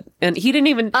read yet. And he didn't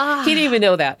even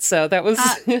know that. So that was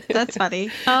that's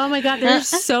funny. Oh my God, there's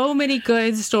so many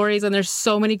good stories and there's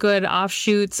so many good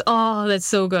offshoots. Oh, that's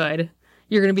so good.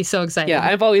 You're going to be so excited.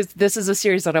 Yeah, this is a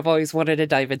series that I've always wanted to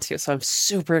dive into, so I'm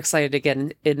super excited to get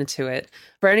into it.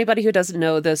 For anybody who doesn't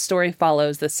know, the story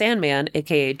follows the Sandman,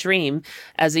 aka Dream,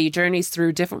 as he journeys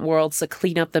through different worlds to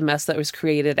clean up the mess that was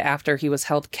created after he was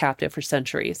held captive for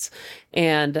centuries.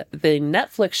 And the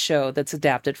Netflix show that's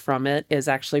adapted from it is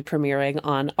actually premiering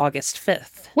on August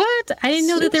 5th. What? I didn't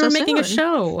know that they were making a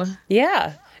show.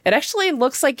 Yeah. It actually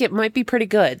looks like it might be pretty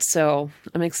good, so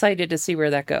I'm excited to see where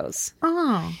that goes.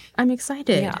 Oh, I'm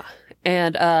excited. Yeah.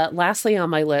 And lastly on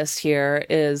my list here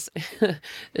is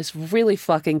this really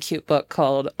fucking cute book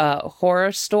called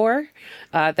Horror Store.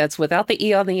 That's without the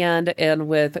E on the end and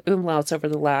with umlauts over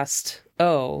the last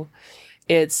O.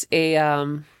 It's a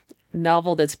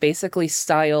novel that's basically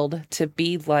styled to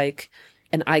be like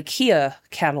an IKEA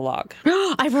catalog.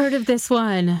 I've heard of this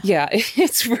one. Yeah,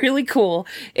 it's really cool.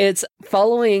 It's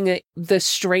following the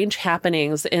strange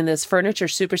happenings in this furniture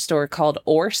superstore called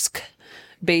Orsk,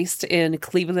 based in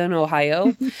Cleveland,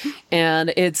 Ohio.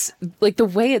 And it's like the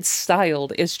way it's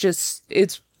styled is just,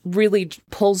 it's really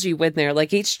pulls you in there.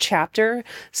 Like each chapter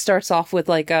starts off with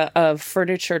like a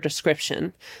furniture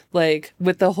description, like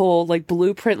with the whole like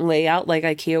blueprint layout like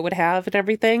IKEA would have and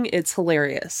everything. It's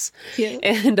hilarious. Yeah.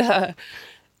 And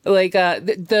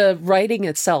the writing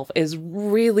itself is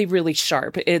really, really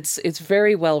sharp. It's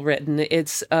very well written.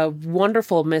 It's a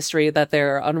wonderful mystery that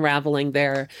they're unraveling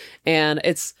there. And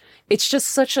it's just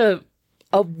such a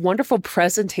wonderful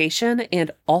presentation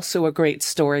and also a great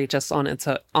story just on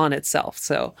itself.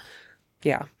 So,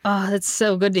 yeah. Oh, that's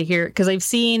so good to hear, because I've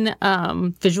seen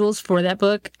visuals for that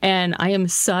book, and I am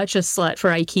such a slut for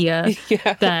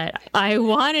IKEA that I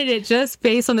wanted it just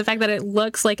based on the fact that it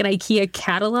looks like an IKEA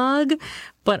catalog.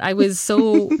 But I was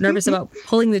so nervous about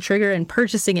pulling the trigger and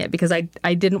purchasing it because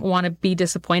I didn't want to be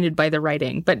disappointed by the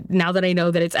writing. But now that I know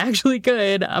that it's actually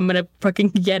good, I'm going to fucking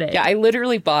get it. Yeah, I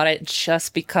literally bought it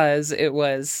just because of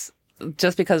the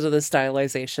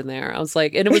stylization there. I was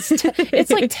like, and it was,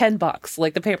 it's like $10.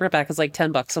 Like the paperback is like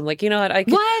 $10. I'm like, you know what?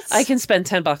 I can spend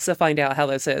 $10 to find out how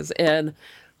this is. And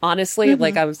honestly,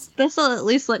 like this will at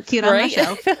least look cute on my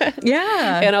shelf.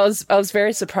 Yeah. And I was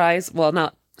very surprised. Well,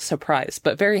 not surprised,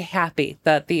 but very happy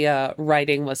that the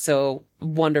writing was so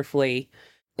wonderfully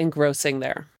engrossing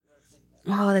there.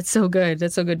 Oh, that's so good.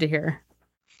 That's so good to hear.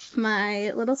 My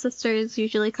little sisters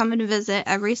usually come and visit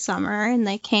every summer, and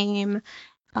they came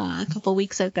a couple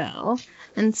weeks ago.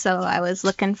 And so I was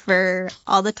looking for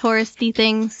all the touristy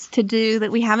things to do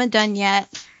that we haven't done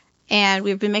yet. And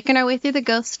we've been making our way through the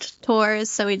ghost tours,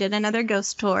 so we did another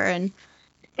ghost tour, and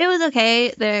it was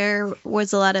okay. There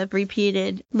was a lot of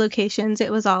repeated locations.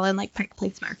 It was all in like Pike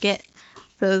Place Market.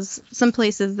 Those some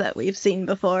places that we've seen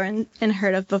before and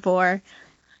heard of before.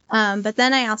 But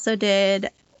then I also did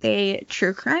a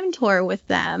true crime tour with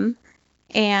them,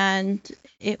 and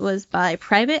it was by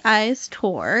Private Eyes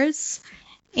Tours.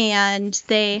 And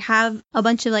they have a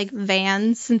bunch of like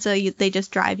vans, and so they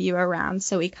just drive you around.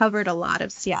 So we covered a lot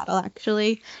of Seattle,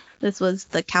 actually. This was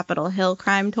the Capitol Hill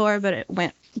crime tour, but it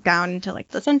went down into like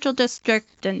the Central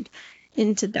District and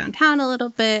into downtown a little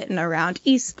bit and around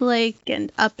East Lake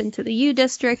and up into the U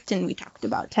District. And we talked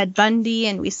about Ted Bundy,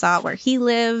 and we saw where he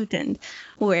lived and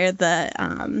where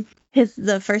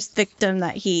the first victim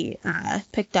that he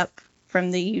picked up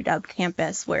from the UW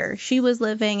campus, where she was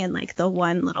living, and like the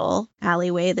one little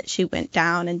alleyway that she went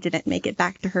down and didn't make it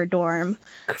back to her dorm.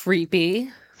 Creepy.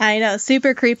 I know,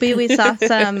 super creepy. We saw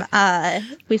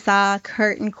we saw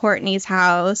Kurt and Courtney's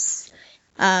house.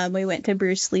 We went to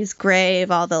Bruce Lee's grave,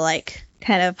 all the like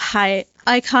kind of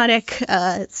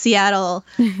iconic Seattle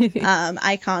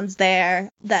icons there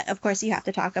that of course you have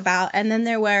to talk about. And then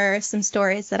there were some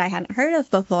stories that I hadn't heard of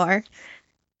before.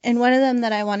 And one of them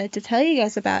that I wanted to tell you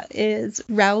guys about is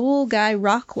Raoul Guy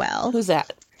Rockwell. Who's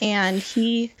that? And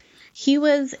he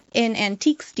was an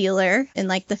antiques dealer in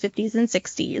like the 50s and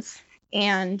 60s.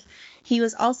 And he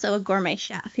was also a gourmet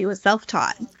chef. He was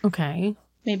self-taught. Okay.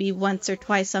 Maybe once or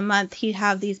twice a month, he'd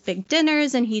have these big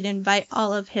dinners, and he'd invite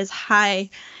all of his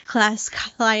high-class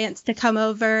clients to come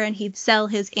over, and he'd sell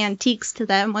his antiques to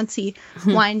them once he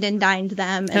wined and dined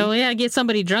them. And oh, yeah, get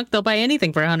somebody drunk, they'll buy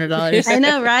anything for $100. I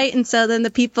know, right? And so then the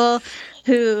people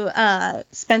who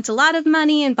spent a lot of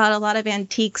money and bought a lot of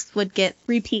antiques would get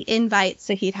repeat invites,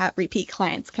 so he'd have repeat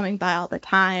clients coming by all the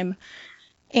time.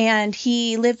 And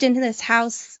he lived in this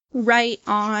house right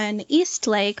on East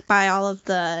Lake by all of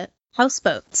the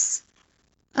houseboats.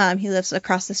 He lives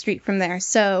across the street from there.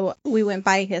 So we went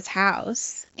by his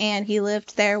house, and he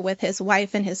lived there with his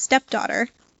wife and his stepdaughter.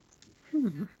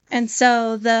 And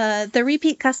so the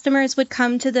repeat customers would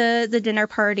come to the dinner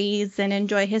parties and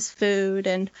enjoy his food.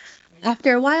 And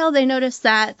after a while, they noticed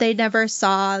that they never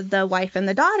saw the wife and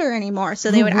the daughter anymore.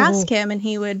 So they would ask him, and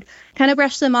he would kind of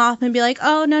brush them off and be like,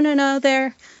 oh, no,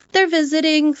 they're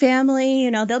visiting family.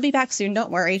 You know, they'll be back soon. Don't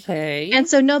worry. Hey. And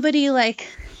so nobody like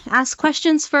asked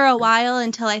questions for a while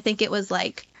until I think it was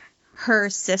like her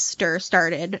sister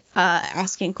started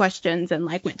asking questions and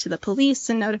like went to the police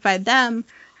and notified them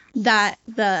that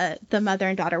the mother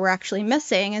and daughter were actually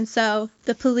missing. And so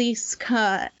the police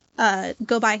go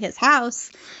by his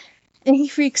house, and he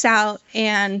freaks out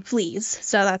and flees.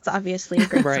 So that's obviously a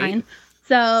great sign.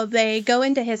 So they go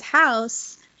into his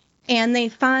house, and they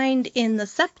find in the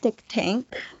septic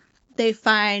tank, they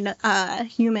find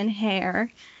human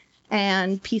hair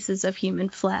and pieces of human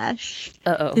flesh.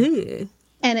 Uh-oh. Ew.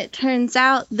 And it turns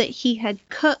out that he had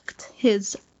cooked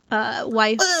his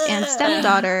wife and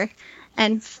stepdaughter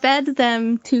and fed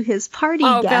them to his party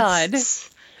guests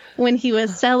when he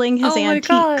was selling his antiques.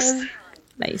 My God.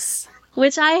 Nice.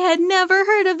 Which I had never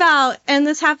heard about. And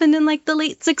this happened in like the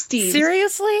late 60s.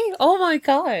 Seriously? Oh my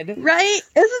God. Right?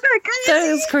 Isn't that crazy? That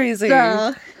is crazy.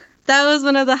 So, that was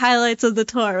one of the highlights of the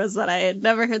tour, was that I had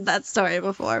never heard that story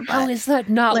before. But how is that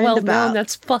not well known?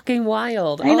 That's fucking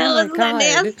wild. I know, isn't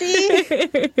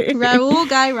that nasty? Raoul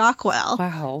Guy Rockwell.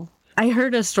 Wow. I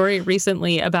heard a story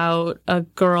recently about a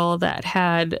girl that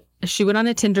she went on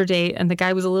a Tinder date and the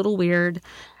guy was a little weird,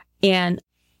 and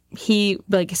he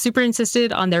like super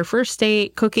insisted on their first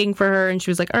date cooking for her, and she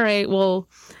was like, all right, well,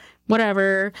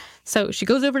 whatever. So she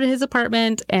goes over to his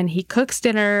apartment and he cooks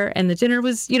dinner, and the dinner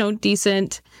was,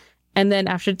 decent. And then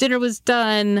after dinner was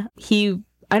done,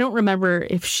 I don't remember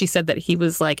if she said that he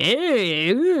was like,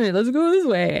 hey, let's go this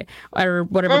way or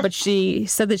whatever, but she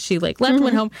said that she like left,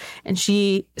 went home, and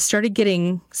she started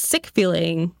getting sick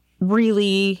feeling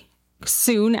really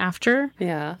soon after.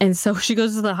 Yeah. And so she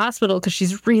goes to the hospital because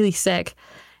she's really sick.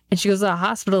 And she goes to the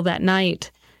hospital that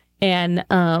night, and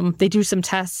they do some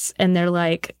tests, and they're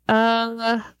like,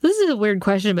 this is a weird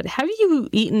question, but have you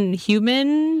eaten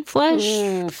human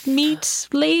flesh meat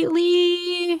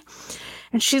lately?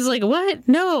 And she's like, what?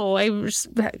 No, I just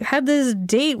had this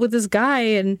date with this guy,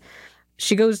 and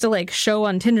she goes to like show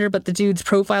on Tinder, but the dude's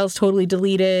profile's totally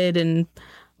deleted and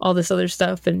all this other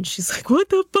stuff. And she's like, what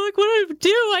the fuck? What did I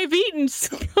do? I've eaten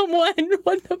someone.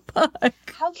 What the fuck?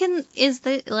 Is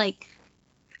the like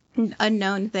a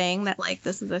known thing that like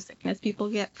this is a sickness people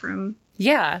get from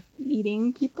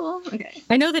eating people? Okay.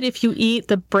 I know that if you eat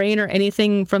the brain or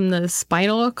anything from the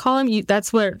spinal column,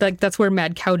 that's where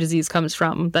mad cow disease comes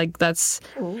from. Like that's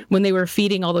when they were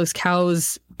feeding all those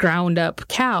cows ground up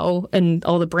cow and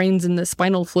all the brains and the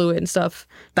spinal fluid and stuff.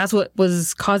 That's what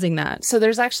was causing that. So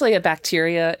there's actually a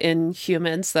bacteria in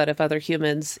humans that if other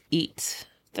humans eat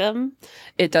them,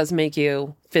 it does make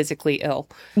you physically ill.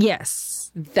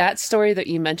 Yes. That story that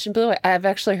you mentioned, Blue, I've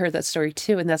actually heard that story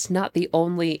too, and that's not the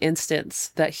only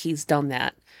instance that he's done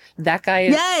that. That guy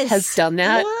has done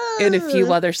that in a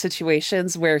few other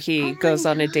situations where he goes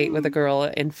on a date with a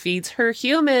girl and feeds her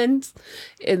humans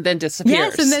and then disappears.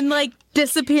 Yes, and then like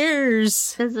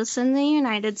disappears. Is this in the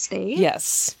United States?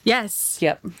 Yes. Yes.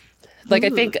 Yep. Like,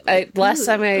 I think last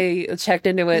time I checked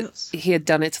into it, he had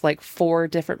done it to like 4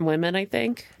 different women, I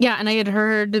think. Yeah, and I had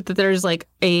heard that there's like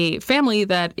a family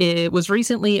that was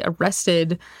recently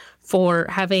arrested for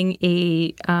having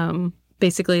a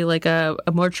basically like a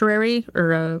mortuary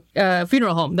or a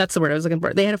funeral home. That's the word I was looking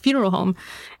for. They had a funeral home,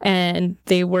 and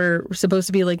they were supposed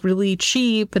to be like really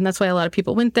cheap, and that's why a lot of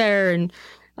people went there, and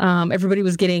everybody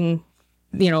was getting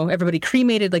everybody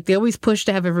cremated. Like they always push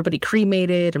to have everybody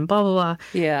cremated and blah, blah, blah.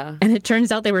 Yeah. And it turns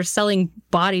out they were selling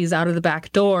bodies out of the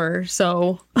back door.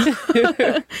 So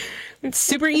it's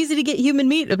super easy to get human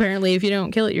meat, apparently, if you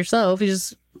don't kill it yourself. You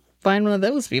just find one of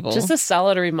those people. Just a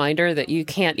solid reminder that you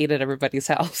can't eat at everybody's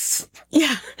house.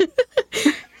 Yeah.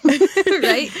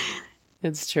 Right?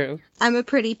 It's true. I'm a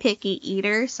pretty picky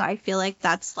eater, so I feel like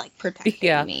that's like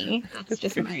protecting me. That's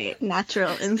just my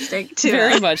natural instinct to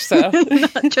very much so.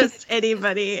 Not just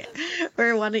anybody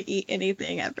or want to eat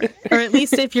anything ever. Or at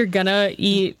least if you're gonna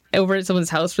eat over at someone's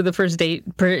house for the first date,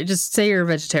 just say you're a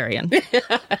vegetarian.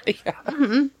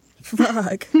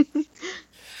 Fuck.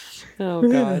 Oh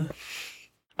God.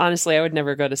 Honestly, I would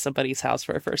never go to somebody's house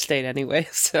for a first date anyway,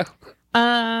 so.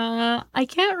 I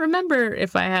can't remember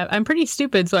if I have. I'm pretty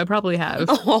stupid, so I probably have,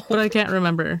 but I can't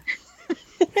remember.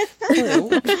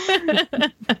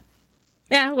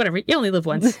 Yeah, whatever. You only live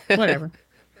once. Whatever.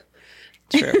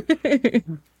 True.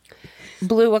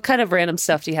 Blue, what kind of random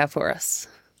stuff do you have for us?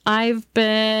 I've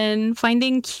been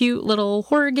finding cute little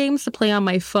horror games to play on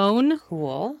my phone.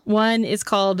 Cool. One is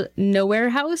called Nowhere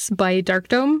House by Dark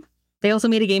Dome. They also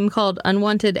made a game called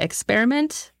Unwanted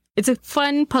Experiment. It's a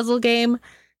fun puzzle game.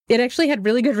 It actually had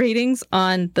really good ratings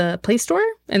on the Play Store,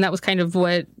 and that was kind of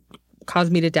what caused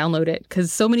me to download it,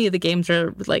 because so many of the games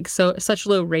are like such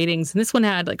low ratings, and this one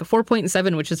had like a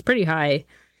 4.7, which is pretty high.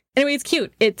 Anyway, it's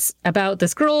cute. It's about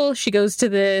this girl. She goes to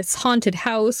this haunted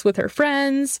house with her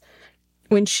friends.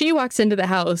 When she walks into the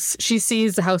house, she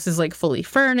sees the house is like fully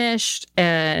furnished,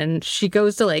 and she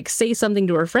goes to like say something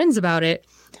to her friends about it,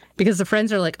 because the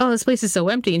friends are like, oh, this place is so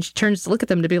empty. And she turns to look at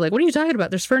them to be like, what are you talking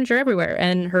about? There's furniture everywhere.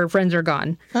 And her friends are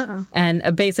gone. Uh-oh.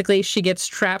 And basically she gets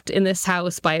trapped in this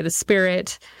house by the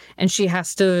spirit, and she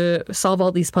has to solve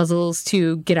all these puzzles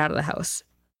to get out of the house.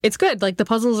 It's good. Like the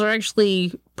puzzles are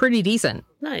actually pretty decent.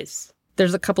 Nice.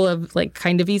 There's a couple of like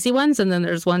kind of easy ones, and then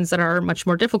there's ones that are much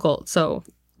more difficult. So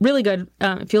really good.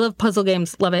 If you love puzzle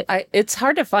games, love it. It's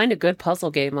hard to find a good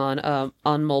puzzle game on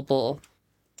mobile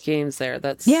games there.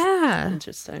 That's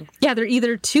interesting. Yeah, they're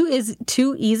either too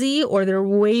easy or they're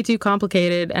way too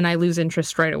complicated, and I lose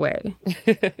interest right away.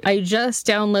 I just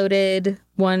downloaded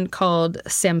one called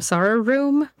Samsara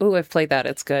Room. Oh, I've played that.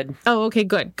 It's good. Oh, okay,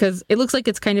 good. Because it looks like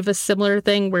it's kind of a similar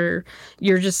thing where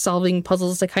you're just solving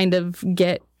puzzles to kind of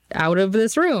get out of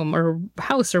this room or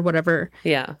house or whatever.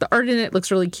 Yeah. The art in it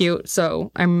looks really cute,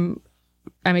 so I'm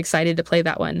excited to play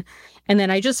that one. And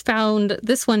then I just found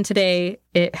this one today.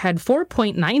 It had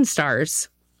 4.9 stars,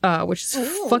 which is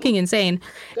fucking insane.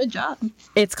 Good job.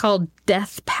 It's called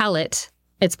Death Palette.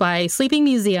 It's by Sleeping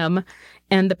Museum.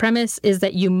 And the premise is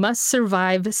that you must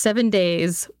survive 7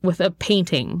 days with a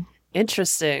painting.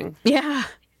 Interesting. Yeah.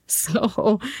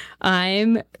 So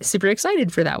I'm super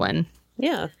excited for that one.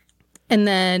 Yeah. And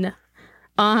then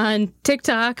on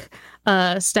TikTok,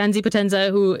 Stanzi Potenza,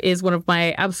 who is one of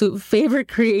my absolute favorite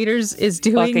creators, is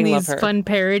doing these fun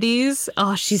parodies.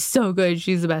 Oh, she's so good.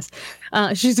 She's the best.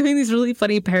 She's doing these really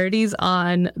funny parodies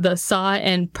on the Saw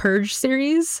and Purge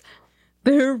series.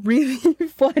 They're really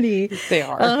funny. They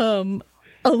are.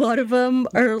 A lot of them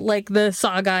are like the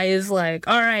Saw guy is like,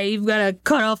 all right, you've got to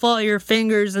cut off all your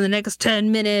fingers in the next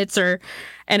 10 minutes.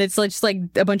 And it's just like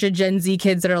a bunch of Gen Z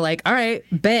kids that are like, all right,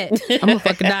 bet. I'm going to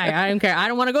fucking die. I don't care. I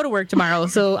don't want to go to work tomorrow.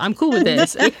 So I'm cool with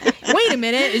this. Wait a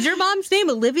minute. Is your mom's name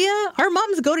Olivia? Our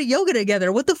moms go to yoga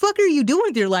together. What the fuck are you doing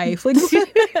with your life? Like,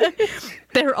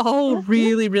 they're all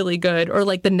really, really good. Or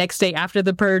like the next day after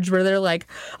the purge where they're like,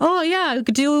 oh yeah, I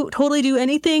could totally do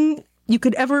anything you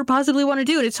could ever possibly want to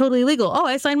do it. It's totally legal. Oh,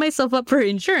 I signed myself up for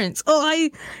insurance. Oh, I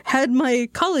had my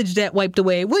college debt wiped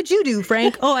away. What'd you do,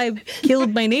 Frank? Oh, I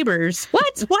killed my neighbors.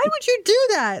 What? Why would you do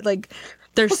that? Like,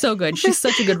 they're so good. She's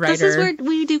such a good writer. This is where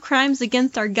we do crimes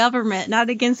against our government, not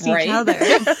against each other.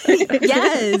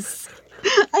 Yes.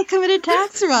 I committed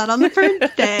tax fraud on the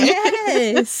first day.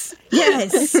 Yes.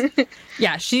 Yes.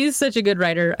 Yeah, she's such a good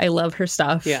writer. I love her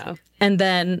stuff. Yeah. And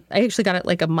then I actually got it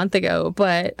like a month ago,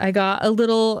 but I got a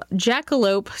little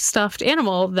jackalope stuffed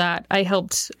animal that I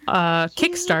helped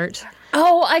kickstart.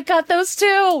 Oh, I got those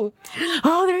too.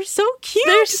 Oh, they're so cute.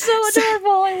 They're so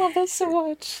adorable. I love those so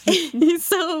much.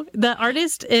 So the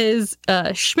artist is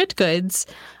Schmidt Goods.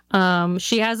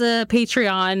 She has a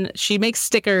Patreon. She makes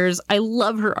stickers. I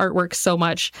love her artwork so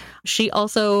much. She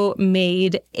also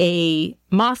made a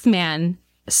Mothman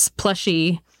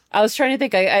plushie. I was trying to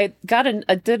think. I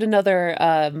did another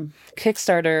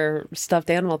Kickstarter stuffed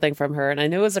animal thing from her, and I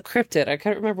knew it was a cryptid. I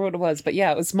can't remember what it was, but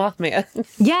yeah, it was Mothman.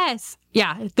 Yes.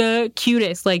 Yeah, the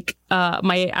cutest. Like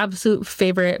my absolute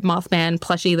favorite Mothman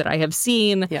plushie that I have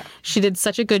seen. Yeah. She did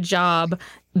such a good job.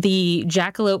 The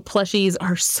jackalope plushies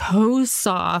are so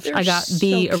soft. I got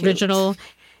the original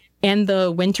and the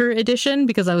winter edition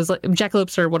because I was like,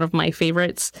 jackalopes are one of my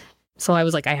favorites. So I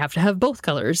was like, I have to have both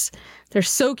colors. They're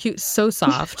so cute, so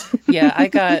soft. Yeah, I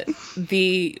got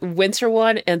the winter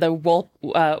one and the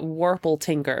Warple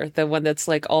Tinker, the one that's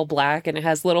like all black and it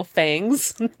has little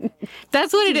fangs.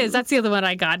 That's what it is. That's the other one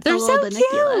I got. They're so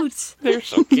cute. They're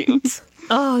so cute.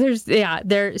 Oh,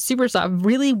 they're super soft,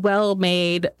 really well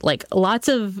made, like lots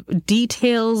of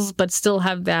details, but still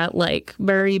have that like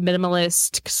very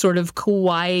minimalist sort of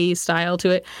kawaii style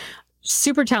to it.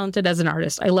 Super talented as an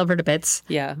artist. I love her to bits.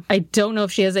 Yeah. I don't know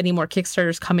if she has any more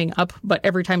Kickstarters coming up, but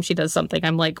every time she does something,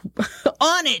 I'm like,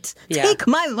 on it! Yeah. Take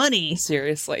my money!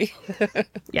 Seriously.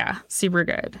 Yeah, super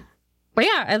good. But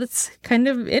yeah, that's kind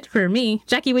of it for me.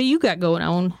 Jackie, what do you got going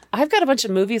on? I've got a bunch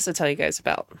of movies to tell you guys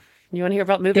about. You want to hear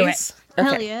about movies? Okay.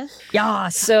 Hell yeah. Yeah.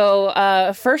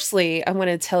 So, firstly, I want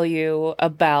to tell you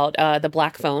about The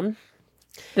Black Phone.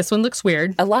 This one looks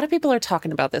weird. A lot of people are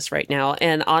talking about this right now,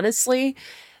 and honestly,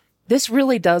 this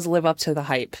really does live up to the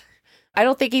hype. I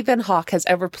don't think Ethan Hawke has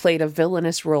ever played a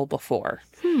villainous role before,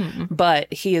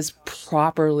 but he is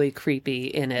properly creepy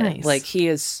in it. Nice. Like, he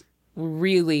is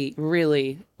really,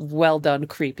 really well done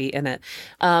creepy in it.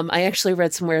 I actually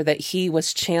read somewhere that he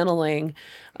was channeling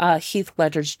Heath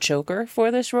Ledger's Joker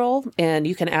for this role, and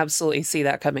you can absolutely see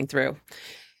that coming through.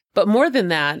 But more than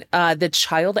that, the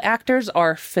child actors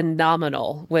are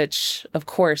phenomenal, which, of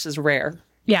course, is rare.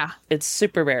 Yeah. It's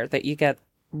super rare that you get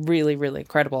really, really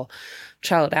incredible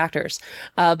child actors.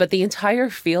 But the entire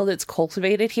field that's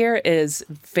cultivated here is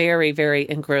very, very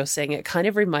engrossing. It kind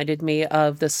of reminded me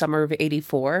of The Summer of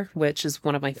 '84, which is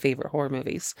one of my favorite horror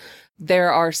movies.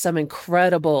 There are some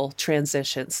incredible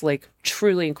transitions, like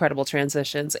truly incredible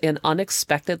transitions and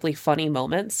unexpectedly funny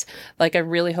moments. Like, I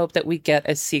really hope that we get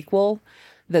a sequel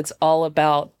that's all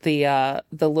about the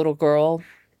little girl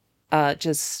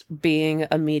just being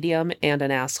a medium and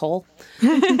an asshole.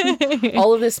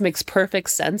 All of this makes perfect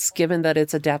sense given that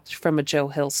it's adapted from a Joe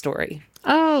Hill story.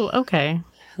 Oh, okay.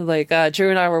 Like, Drew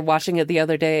and I were watching it the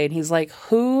other day, and he's like,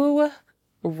 who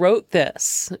wrote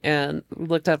this? And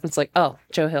looked up, and it's like, oh,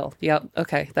 Joe Hill. Yep.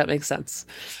 Okay, that makes sense.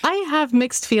 I have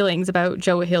mixed feelings about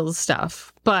Joe Hill's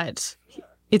stuff, but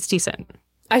it's decent.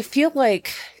 I feel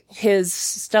like his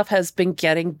stuff has been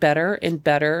getting better and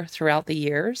better throughout the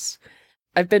years.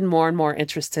 I've been more and more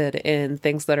interested in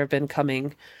things that have been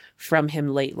coming from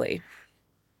him lately,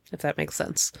 if that makes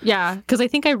sense. Yeah, because I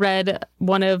think I read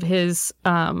one of his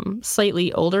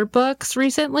slightly older books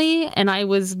recently, and I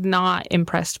was not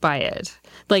impressed by it.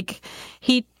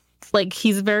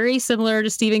 He's very similar to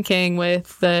Stephen King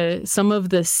with some of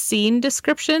the scene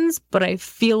descriptions, but I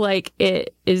feel like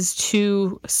it is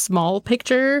too small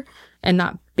picture and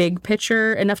not big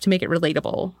picture enough to make it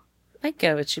relatable. I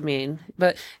get what you mean.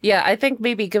 But yeah, I think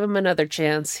maybe give him another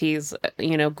chance. He's,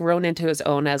 grown into his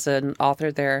own as an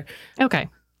author there. Okay.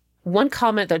 One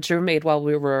comment that Drew made while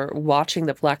we were watching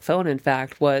The Black Phone, in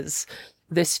fact, was,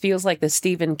 this feels like the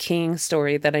Stephen King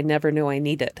story that I never knew I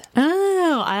needed.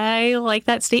 Oh, I like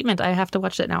that statement. I have to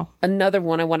watch it now. Another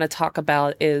one I want to talk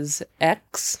about is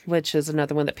X, which is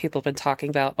another one that people have been talking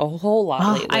about a whole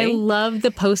lot lately. I love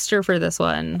the poster for this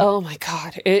one. Oh my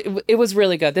God. It was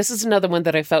really good. This is another one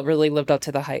that I felt really lived up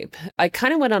to the hype. I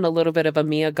kind of went on a little bit of a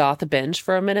Mia Goth binge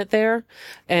for a minute there,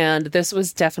 and this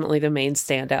was definitely the main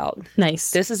standout.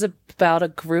 Nice. This is about a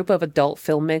group of adult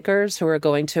filmmakers who are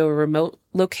going to a remote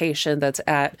location that's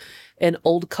at an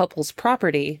old couple's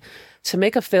property to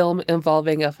make a film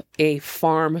involving a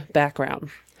farm background.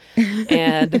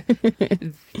 And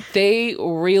they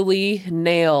really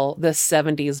nail the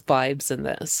 70s vibes in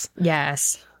this.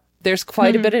 Yes. There's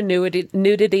quite a bit of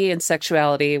nudity and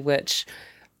sexuality, which,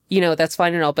 that's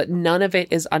fine and all, but none of it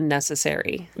is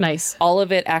unnecessary. Nice. All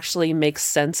of it actually makes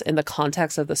sense in the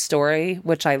context of the story,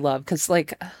 which I love. Because,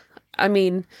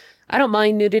 I don't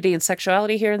mind nudity and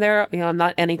sexuality here and there. I'm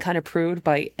not any kind of prude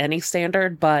by any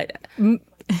standard, but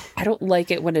I don't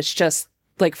like it when it's just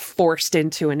forced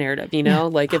into a narrative,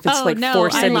 Like if it's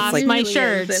forced I in, lost it's my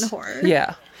shirt.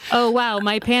 Yeah. Oh wow,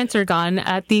 my pants are gone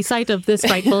at the sight of this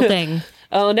frightful thing.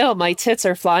 Oh no, my tits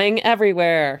are flying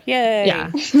everywhere. Yay. Yeah.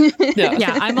 No,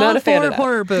 yeah, I'm not all a fan for of that.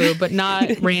 horror boob, but not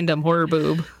random horror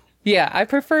boob. Yeah, I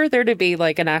prefer there to be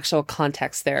an actual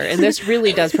context there. And this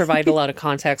really does provide a lot of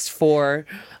context for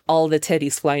all the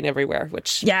titties flying everywhere,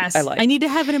 which yes, I like. I need to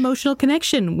have an emotional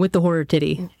connection with the horror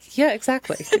titty. Yeah,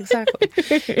 exactly.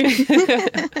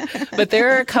 But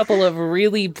there are a couple of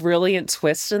really brilliant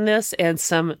twists in this and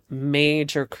some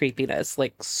major creepiness,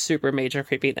 super major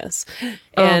creepiness.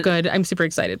 And, good. I'm super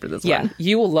excited for this one. Yeah,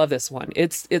 you will love this one.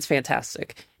 It's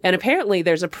fantastic. And apparently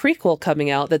there's a prequel coming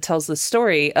out that tells the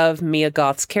story of Mia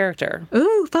Goth's character.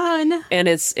 Ooh, fun. And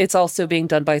it's also being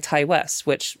done by Ty West,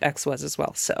 which X was as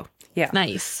well. So, yeah.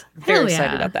 Nice. Very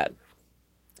excited about that.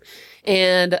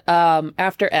 And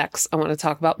after X, I want to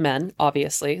talk about Men.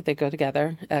 Obviously, they go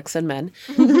together, X and Men.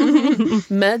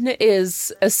 Men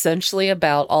is essentially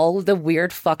about all of the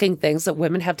weird fucking things that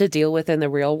women have to deal with in the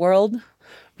real world,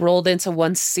 rolled into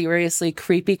one seriously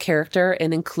creepy character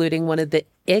and including one of the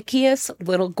ickiest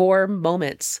little gore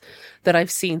moments that I've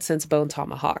seen since Bone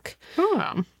Tomahawk.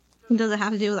 Oh. Does it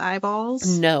have to do with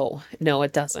eyeballs? No,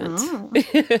 it doesn't. Oh.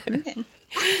 Okay.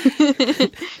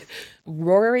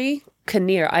 Rory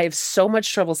Kinnear. I have so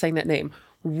much trouble saying that name.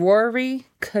 Rory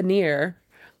Kinnear.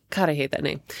 God, I hate that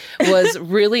name. Was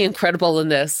really incredible in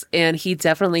this. And he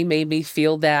definitely made me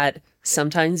feel that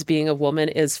sometimes being a woman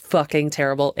is fucking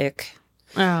terrible ick.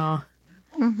 Oh.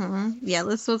 Mm-hmm. Yeah,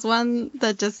 this was one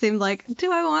that just seemed like,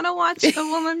 do I want to watch a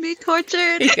woman be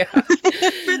tortured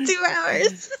for 2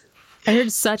 hours? I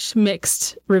heard such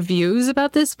mixed reviews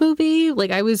about this movie.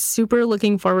 I was super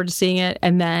looking forward to seeing it.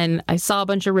 And then I saw a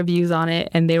bunch of reviews on it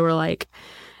and they were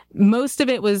most of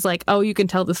it was oh, you can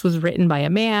tell this was written by a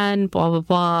man, blah, blah,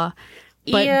 blah.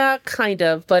 But, yeah, kind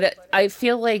of. But I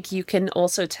feel like you can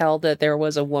also tell that there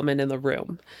was a woman in the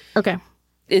room. Okay.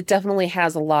 It definitely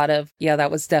has a lot of, that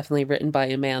was definitely written by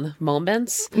a man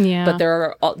moments. Yeah. But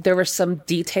there were some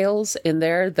details in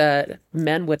there that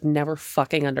men would never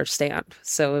fucking understand.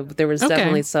 So there was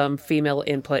definitely some female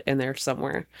input in there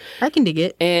somewhere. I can dig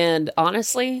it. And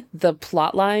honestly, the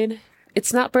plot line,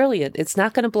 it's not brilliant. It's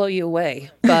not going to blow you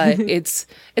away. But it's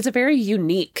a very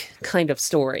unique kind of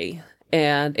story.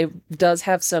 And it does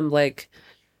have some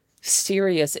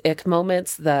serious ick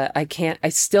moments that I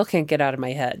still can't get out of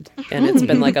my head. And it's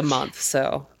been a month,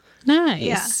 so. Nice.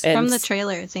 Yeah, And from the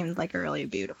trailer, it seemed like a really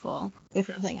beautiful, if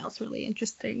nothing else, really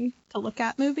interesting to look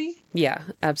at movie. Yeah,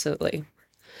 absolutely.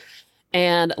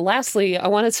 And lastly, I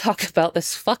want to talk about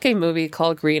this fucking movie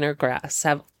called Greener Grass.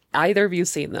 Have either of you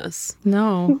seen this?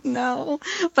 No. No.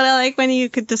 But I like when you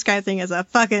could describe things as a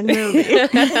fucking movie.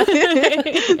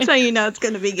 So you know it's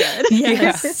going to be good.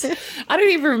 Yes. I don't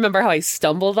even remember how I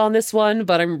stumbled on this one,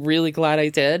 but I'm really glad I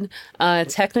did.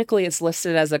 Technically, it's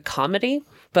listed as a comedy,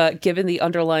 but given the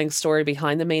underlying story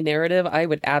behind the main narrative, I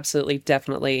would absolutely,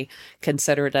 definitely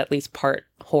consider it at least part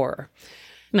horror.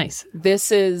 Nice.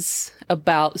 This is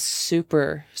about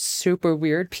super, super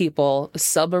weird people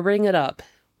summering it up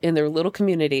in their little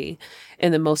community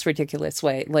in the most ridiculous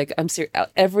way. Like, I'm serious.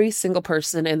 Every single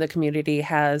person in the community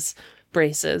has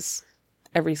braces.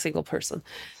 Every single person.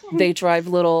 They drive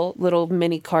little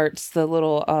mini carts, the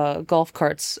little golf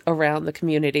carts around the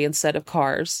community instead of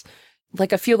cars.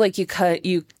 Like, I feel like you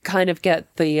kind of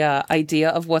get the idea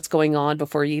of what's going on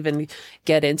before you even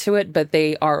get into it, but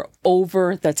they are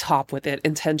over the top with it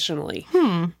intentionally.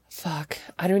 Fuck.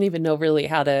 I don't even know really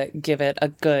how to give it a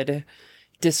good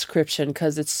description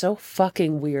because it's so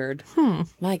fucking weird.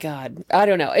 My God. I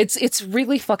don't know. It's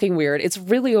really fucking weird. It's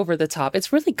really over the top.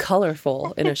 It's really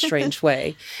colorful in a strange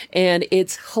way. And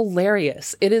it's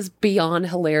hilarious. It is beyond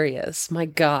hilarious. My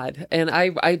God. And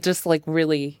I just like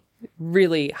really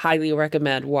highly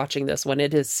recommend watching this one.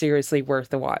 It is seriously worth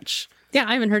the watch. Yeah,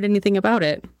 I haven't heard anything about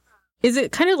it. Is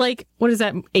it kind of like, what is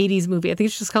that 80s movie? I think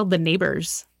it's just called The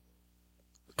Neighbors.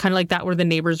 Kind of like that, where the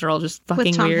neighbors are all just fucking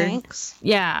with Tom weird. Hanks.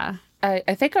 Yeah.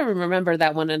 I think I remember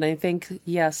that one, and I think,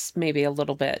 yes, maybe a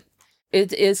little bit.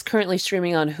 It is currently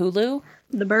streaming on Hulu.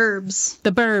 The Burbs.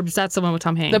 The Burbs, that's the one with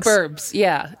Tom Hanks. The Burbs,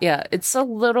 yeah. It's a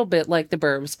little bit like The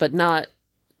Burbs, but not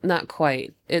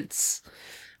quite. It's...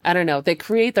 I don't know. They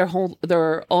create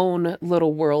their own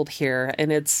little world here,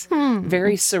 and it's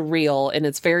very surreal, and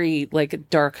it's very like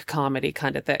dark comedy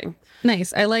kind of thing.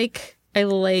 Nice. I like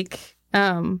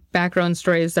background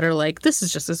stories that are like, this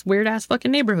is just this weird ass fucking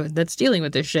neighborhood that's dealing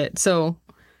with this shit. So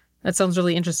that sounds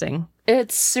really interesting.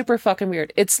 It's super fucking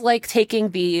weird. It's like taking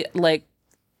the like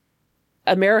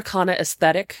Americana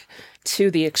aesthetic to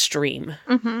the extreme.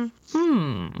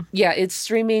 Yeah, it's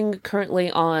streaming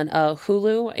currently on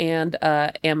Hulu and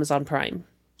Amazon Prime.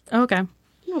 Okay.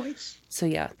 Nice. So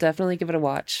yeah, definitely give it a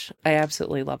watch. I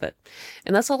absolutely love it.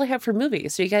 And that's all I have for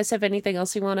movies. So you guys have anything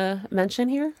else you want to mention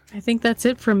here? I think that's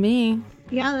it from me.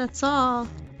 Yeah, that's all.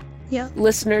 Yep.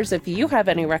 Listeners, if you have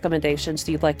any recommendations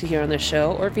you'd like to hear on the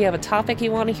show, or if you have a topic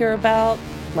you want to hear about,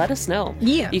 let us know.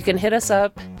 Yeah. You can hit us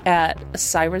up at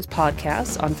Sirens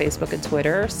Podcast on Facebook and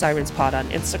Twitter, Sirens Pod on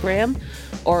Instagram,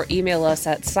 or email us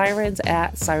at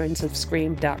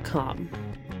sirens@sirensofscream.com.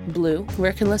 Blue,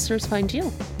 where can listeners find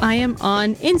you? I am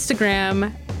on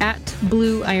Instagram at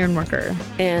Blue Ironworker.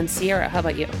 And Sierra, how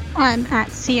about you? I'm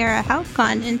at Sierra Hauk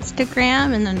on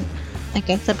Instagram, and then, like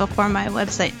I said before, my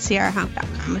website,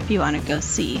 sierrahauk.com, if you want to go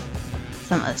see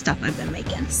some of the stuff I've been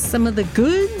making. Some of the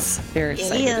goods? Very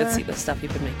excited to see the stuff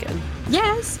you've been making.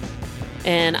 Yes.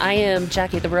 And I am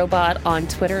Jackie the Robot on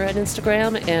Twitter and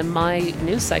Instagram, and my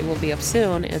news site will be up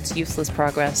soon. It's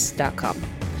uselessprogress.com.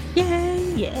 Yay!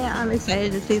 Yeah, I'm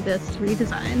excited to see this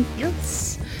redesign.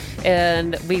 Yes.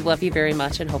 And we love you very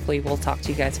much, and hopefully we'll talk to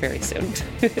you guys very soon.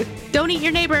 Don't eat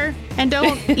your neighbor, and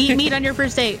don't eat meat on your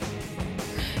first date.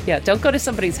 Yeah, don't go to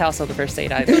somebody's house on the first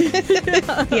date either.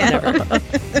 Yeah.